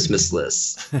on the Christmas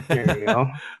list. There you go.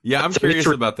 Yeah, I'm So curious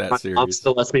it's- about that My mom series.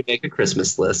 still lets me make a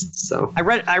Christmas list. So I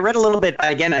read a little bit.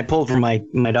 Again, I pulled from my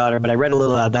daughter, but I read a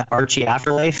little that Archie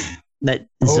Afterlife, that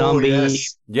zombie.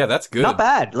 yes. Yeah, that's good. Not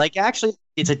bad. Like actually,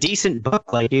 it's a decent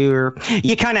book. Like you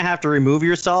kind of have to remove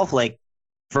yourself like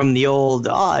from the old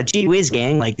gee whiz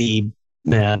gang, like the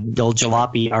old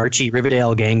Jalopy Archie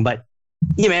Riverdale gang, but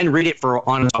you man read it for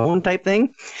on its own type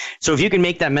thing. So if you can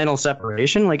make that mental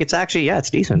separation, like it's actually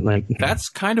it's decent. Like That's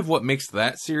kind of what makes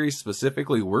that series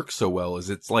specifically work so well.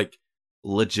 Is it's like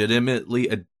legitimately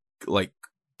a like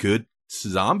good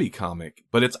zombie comic,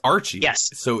 but it's Archie.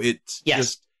 Yes. So it's Yes.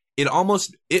 just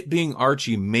it being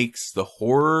Archie makes the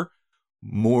horror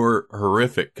more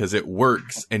horrific because it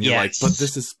works, and you're like, Yes. but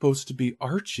this is supposed to be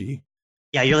Archie.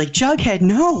 yeah, you're like Jughead,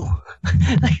 no.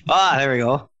 There we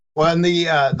go. Well, and the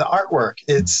artwork,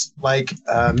 it's like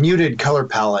a muted color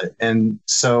palette, and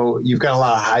so you've got a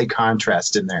lot of high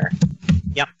contrast in there.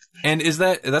 And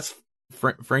that's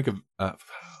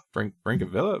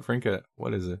Francavilla?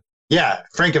 What is it? Yeah,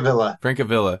 Francavilla.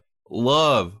 Francavilla.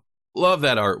 Love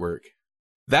that artwork.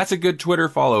 That's a good Twitter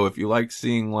follow if you like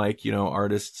seeing like,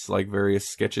 artists like various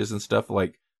sketches and stuff.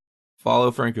 Like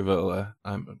follow Francavilla.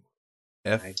 I'm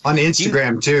F. On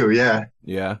Instagram too, yeah.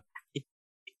 Yeah.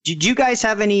 Do you guys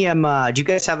have any do you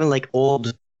guys have any like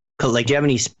old like do you have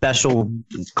any special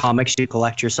comics you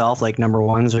collect yourself, like number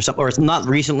ones or something, or it's not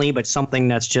recently but something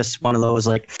that's just one of those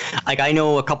like I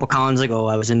know a couple cons ago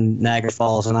I was in Niagara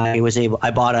Falls and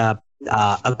I bought a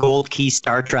Gold Key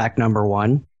Star Trek number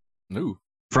 1 Ooh.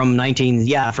 from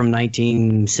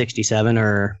 1967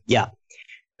 or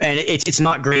and it's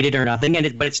not graded or nothing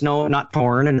but it's not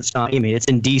torn and it's not it's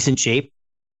in decent shape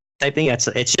type thing.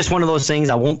 It's just one of those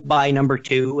things. I won't buy number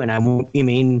 2 and I won't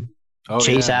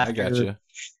chase yeah, after. I gotcha.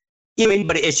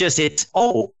 But it's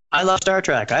I love Star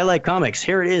Trek. I like comics.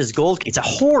 Here it is, Gold Key. It's a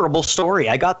horrible story.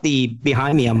 I got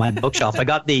behind me on my bookshelf. I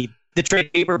got the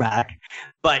trade paperback,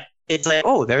 but it's like,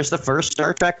 there's the first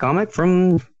Star Trek comic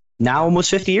from now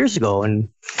almost 50 years ago, and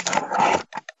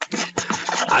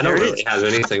I don't really have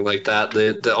anything like that.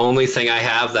 The only thing I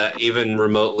have that even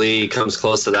remotely comes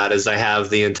close to that is I have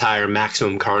the entire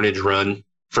Maximum Carnage run,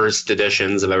 first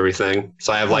editions of everything.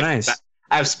 So I have nice.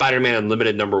 I have Spider-Man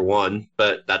Unlimited number 1,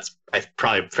 but that's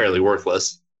probably fairly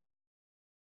worthless.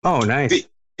 Oh, nice.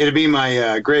 It'd be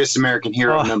my Greatest American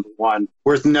Hero number 1.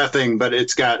 Worth nothing, but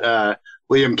it's got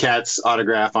William Katz's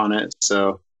autograph on it.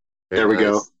 So there we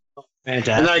go.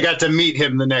 Fantastic. And then I got to meet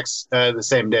him the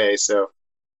same day. So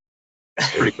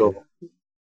pretty cool.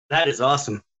 That is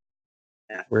awesome.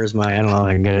 Yeah, where's my? I don't know if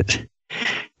I can get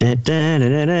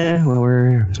it. Well,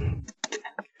 we're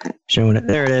showing it.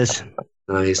 There it is.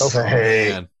 Nice. Okay.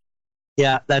 Man.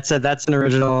 Yeah, that's an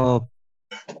original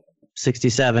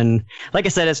 67. Like I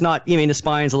said, it's not. The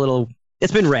spine's a little.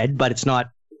 It's been read, but it's not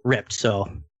ripped. So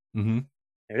Mm-hmm.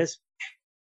 there it is.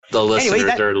 The listeners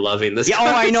that- are loving this. Yeah. Oh,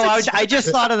 I know. I just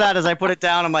thought of that as I put it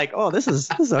down. I'm like, this is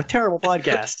a terrible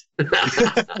podcast.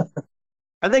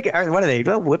 What are they?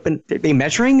 Whipping? Are they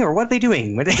measuring or what are they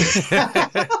doing? Just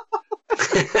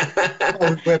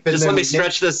let me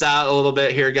stretch this out a little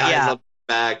bit here, guys. Yeah. I'll be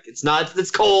back.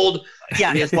 It's cold.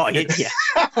 Yeah.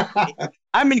 Yeah.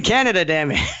 I'm in Canada,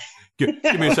 damn it.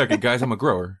 Give me a second, guys. I'm a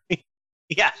grower.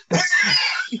 Yeah.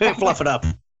 Fluff it up.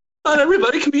 Not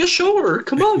everybody can be a shower.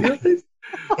 Come on, guys.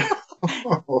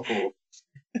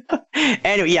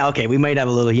 Anyway, yeah, okay. You might have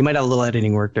a little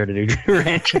editing work there to do,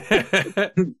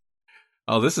 Randy,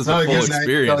 Oh, this is a full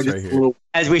experience right here.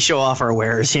 as we show off our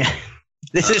wares. Yeah,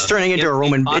 this is turning into a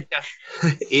Roman.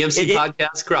 EMC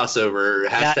podcast crossover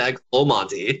hashtag full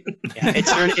Monty. Yeah,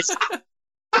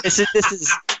 this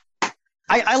is.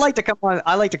 I like to come on.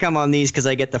 I like to come on these because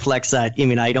I get the flex that. I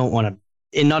mean, I don't want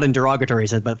to, not in derogatory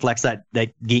sense, but flex that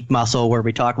geek muscle where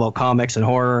we talk about comics and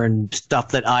horror and stuff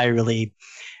that I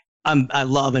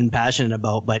love and passionate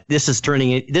about. But this is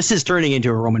turning into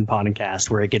a Roman podcast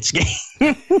where it gets.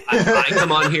 I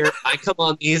come on here. I come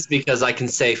on these because I can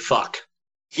say fuck.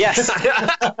 Yes.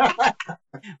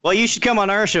 Well, you should come on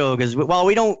our show because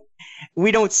we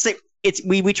don't say it's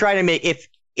we try to make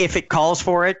if it calls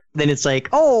for it, then it's like,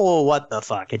 oh, what the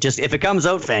fuck? It just, if it comes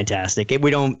out, fantastic.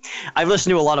 I've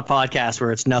listened to a lot of podcasts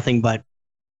where it's nothing but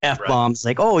F-bombs.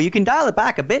 Like, oh, you can dial it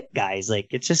back a bit, guys. Like,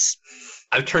 it's just.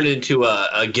 I've turned it into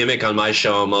a gimmick on my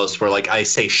show almost where like I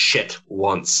say shit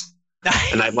once.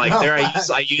 And I'm like,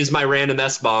 I use my random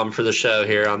S-bomb for the show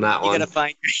here on that one. You gotta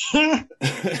find.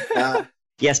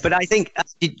 Yes, but I think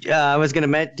I was gonna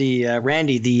met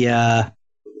Randy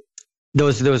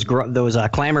those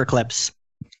clamor clips.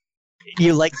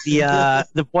 You like the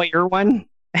voyeur one?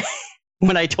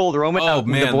 When I told Roman, oh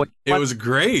man, it was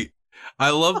great.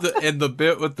 I love the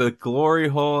bit with the glory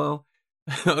hole.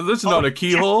 This is not a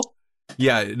keyhole.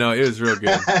 Yeah, no, it was real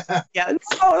good. Yeah,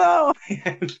 no.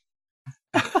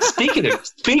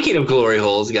 Speaking of glory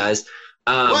holes, guys.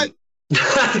 What?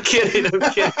 I'm kidding.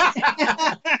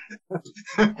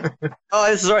 Oh,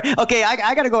 this is all right. Okay,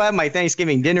 I gotta go have my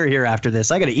Thanksgiving dinner here after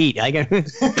this. I gotta eat.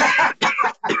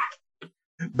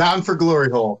 Bound for glory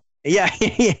hole. Yeah.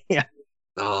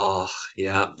 Oh,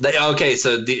 yeah. Okay,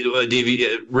 so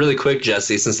really quick,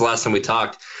 Jesse, since the last time we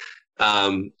talked,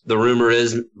 the rumor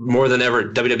is more than ever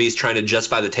WWE's trying to just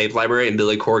buy the tape library and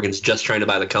Billy Corgan's just trying to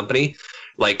buy the company,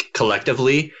 like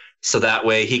collectively, so that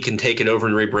way he can take it over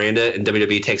and rebrand it, and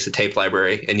WWE takes the tape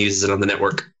library and uses it on the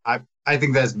network. I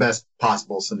think that's best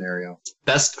possible scenario.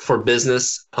 Best for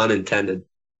business, pun intended.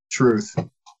 Truth.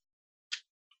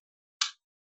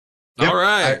 All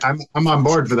right. I'm on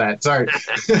board for that. Sorry.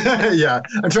 Yeah,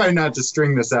 I'm trying not to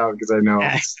string this out because I know.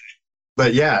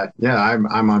 But yeah,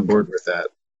 I'm on board with that.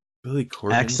 Billy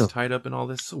Corgan's tied up in all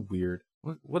this. So weird.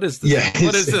 What is this? Yeah,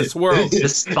 what is this world? It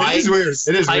is weird.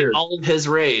 It is weird. All of his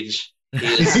rage, he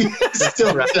is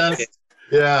still just,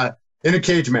 in a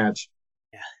cage match.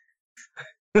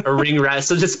 A ring rat.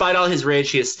 So despite all his rage,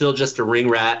 he is still just a ring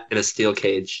rat in a steel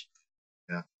cage.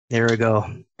 Yeah. There we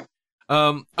go.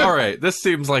 All right. This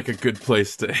seems like a good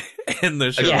place to end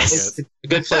the show. Yes.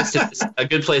 A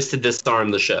good place to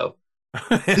disarm the show.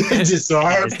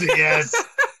 Disarmed, yes.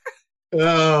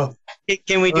 Oh,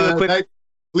 can we do a quick? That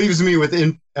leaves me with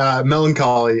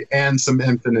melancholy and some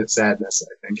infinite sadness,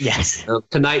 I think. Yes.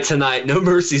 Tonight, no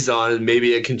mercy's on, and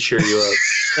maybe it can cheer you up.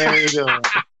 There you go.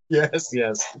 Yes.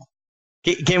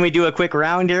 Can we do a quick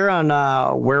round here on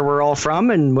where we're all from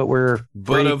and what we're?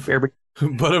 But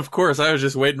of course, I was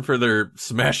just waiting for their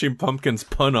Smashing Pumpkins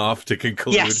pun off to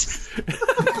conclude. Yes.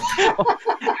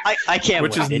 I can't.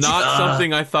 Which is not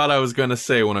something I thought I was going to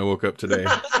say when I woke up today.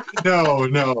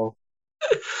 No.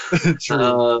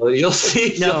 True. You'll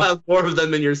see. No. You'll have more of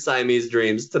them in your Siamese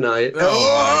dreams tonight.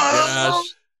 Oh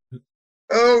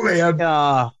my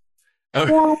gosh.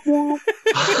 Oh man.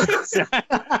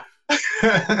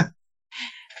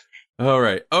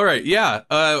 All right.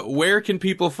 Yeah. Where can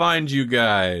people find you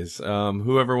guys?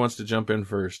 Whoever wants to jump in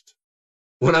first.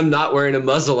 When I'm not wearing a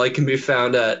muzzle, I can be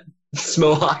found at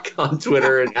Smohawk on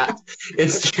Twitter and at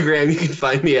Instagram. You can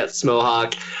find me at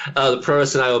Smohawk. The Pro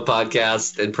Wrestling Iowa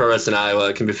podcast and Pro Wrestling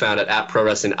Iowa can be found at Pro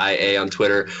Wrestling IA on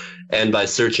Twitter and by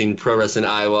searching Pro Wrestling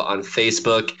Iowa on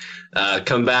Facebook.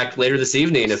 Come back later this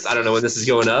evening. If I don't know when this is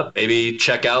going up, maybe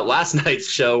check out last night's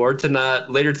show or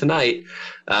later tonight,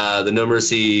 the No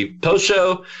Mercy post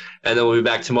show. And then we'll be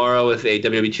back tomorrow with a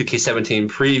WWE 2K17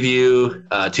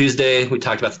 preview. Tuesday, we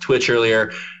talked about the Twitch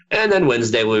earlier. And then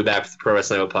Wednesday, we'll be back with the Pro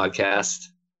Wrestling Iowa podcast.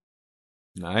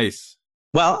 Nice.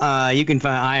 Well, you can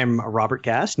find, I am Robert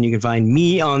Cast, and you can find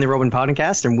me on the Roman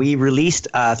Podcast, and we released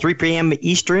 3 p.m.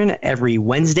 Eastern every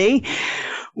Wednesday.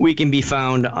 We can be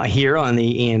found here on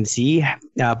the AMC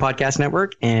Podcast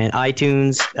Network and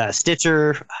iTunes,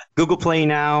 Stitcher, Google Play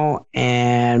now,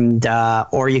 and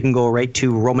or you can go right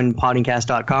to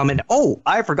RomanPodcast.com. And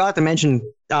I forgot to mention,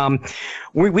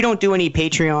 we don't do any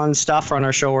Patreon stuff on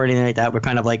our show or anything like that. We're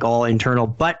kind of like all internal.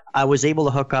 But I was able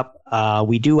to hook up.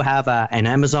 We do have an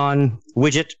Amazon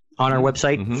widget on our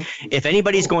website. Mm-hmm. If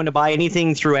anybody's going to buy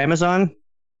anything through Amazon,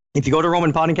 if you go to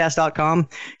RomanPodcast.com,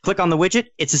 click on the widget,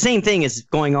 it's the same thing as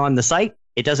going on the site,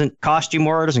 It doesn't cost you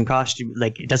more. It doesn't cost you,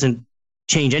 like, it doesn't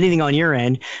change anything on your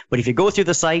end. But if you go through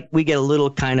the site, we get a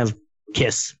little kind of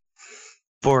kiss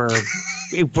for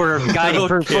guiding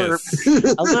for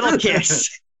a little kiss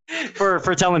for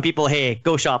telling people, hey,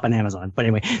 go shop on Amazon. But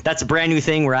anyway, that's a brand new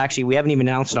thing. We haven't even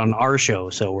announced it on our show,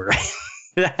 so we're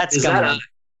that's coming.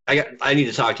 I need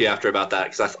to talk to you after about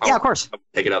that because yeah, of course. I'll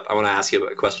take it up. I want to ask you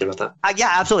a question about that.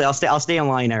 Yeah, absolutely. I'll stay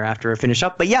online there after I finish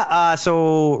up. But yeah,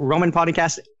 so Roman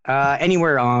Podcast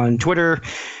anywhere on Twitter.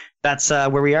 That's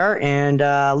where we are, and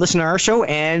listen to our show,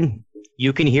 and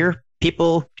you can hear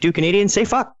people do Canadians say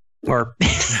fuck or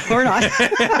not.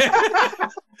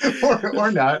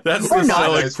 or not. That's Or the not.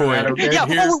 selling point. Okay. Yeah,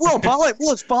 Here's- we'll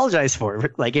apologize for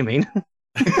it. Like, I mean,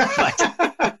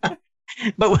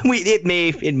 but it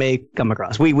may come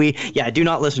across. We do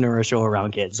not listen to our show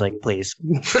around kids. Like, please.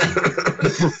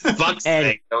 Fuck's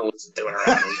sake, don't listen to it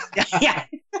around. Yeah.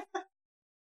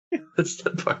 That's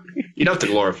the part. You don't have to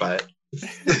glorify it.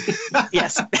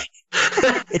 Yes.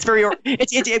 It's very.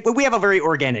 We have a very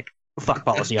organic fuck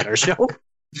policy on our show.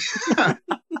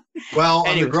 Well,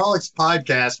 Anyways. on the Grolix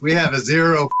podcast, we have a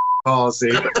zero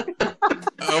policy.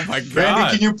 Oh my Randy,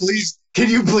 god! can you please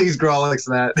Grolix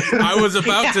that? I was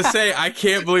about to say, I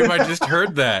can't believe I just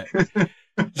heard that.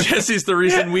 Jesse's the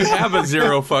reason we have a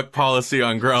zero fuck policy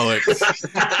on Grolix.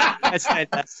 That's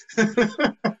fantastic.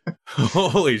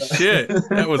 Holy shit,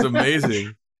 that was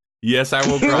amazing. Yes, I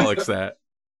will Grolix that.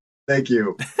 Thank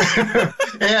you.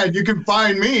 And you can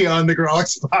find me on the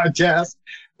Grolix podcast,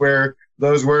 where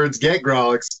those words get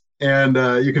Grolix. And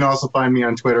you can also find me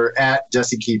on Twitter at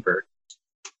Jesse Kiefer.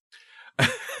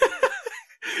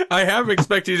 I have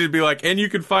expected you to be like, and you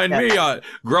can find me on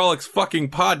Grolix fucking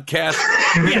podcast.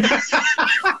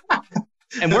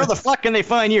 And where the fuck can they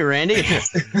find you, Randy?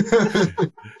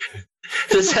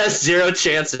 This has zero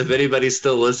chance if anybody's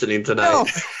still listening tonight. No.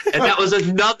 And that was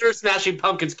another Smashing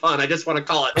Pumpkins pun. I just want to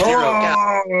call it zero.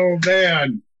 Oh,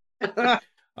 man.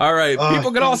 All right. Oh,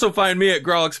 People can also find me at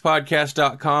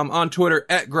grolixpodcast.com, on Twitter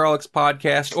at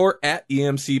grolixpodcast, or at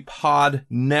EMC Pod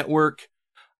Network.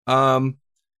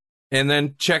 And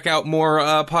then check out more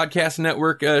podcast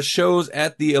network shows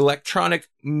at the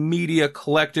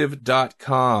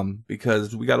electronicmediacollective.com,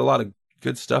 because we got a lot of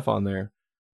good stuff on there.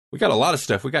 We got a lot of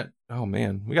stuff. We got a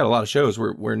lot of shows.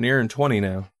 We're nearing 20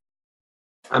 now.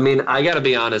 I mean, I got to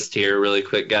be honest here really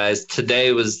quick, guys.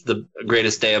 Today was the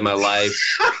greatest day of my life.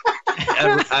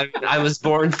 I was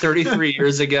born 33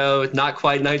 years ago, not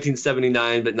quite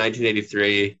 1979, but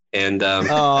 1983. And I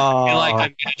feel like I'm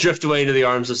going to drift away into the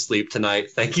arms of sleep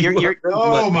tonight. Thank you.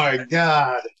 Oh, my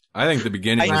God. I think the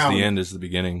beginning is the end is the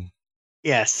beginning.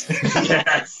 Yes.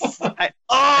 Yes.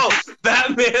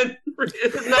 Batman.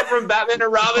 Isn't that from Batman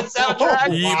and Robin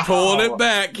soundtrack? You pulled it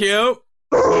back, Kip.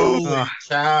 Holy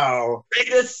cow.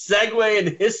 Greatest segue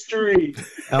in history.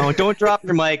 Oh, don't drop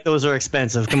your mic. Those are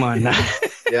expensive. Come on.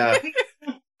 Yeah.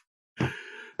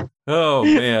 Oh,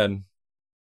 man.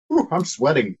 Ooh, I'm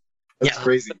sweating. That's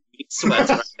crazy. Sweats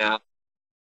right now.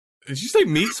 Did you say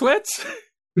meat sweats?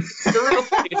 It's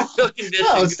still conditioning.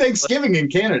 Oh, it's Thanksgiving in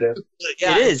Canada.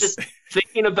 Yeah, It it's is. just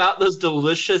thinking about those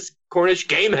delicious Cornish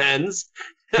game hens.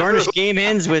 Garnish game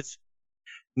ends with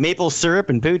maple syrup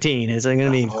and poutine. Is going to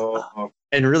be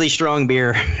and really strong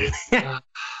beer.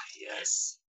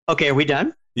 Yes. Okay, are we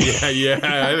done? Yeah,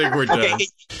 I think we're done. Okay.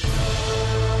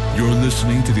 You're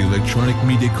listening to the Electronic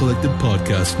Media Collective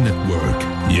Podcast Network.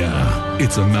 Yeah,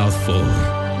 it's a mouthful.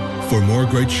 For more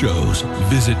great shows,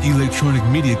 visit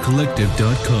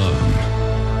electronicmediacollective.com.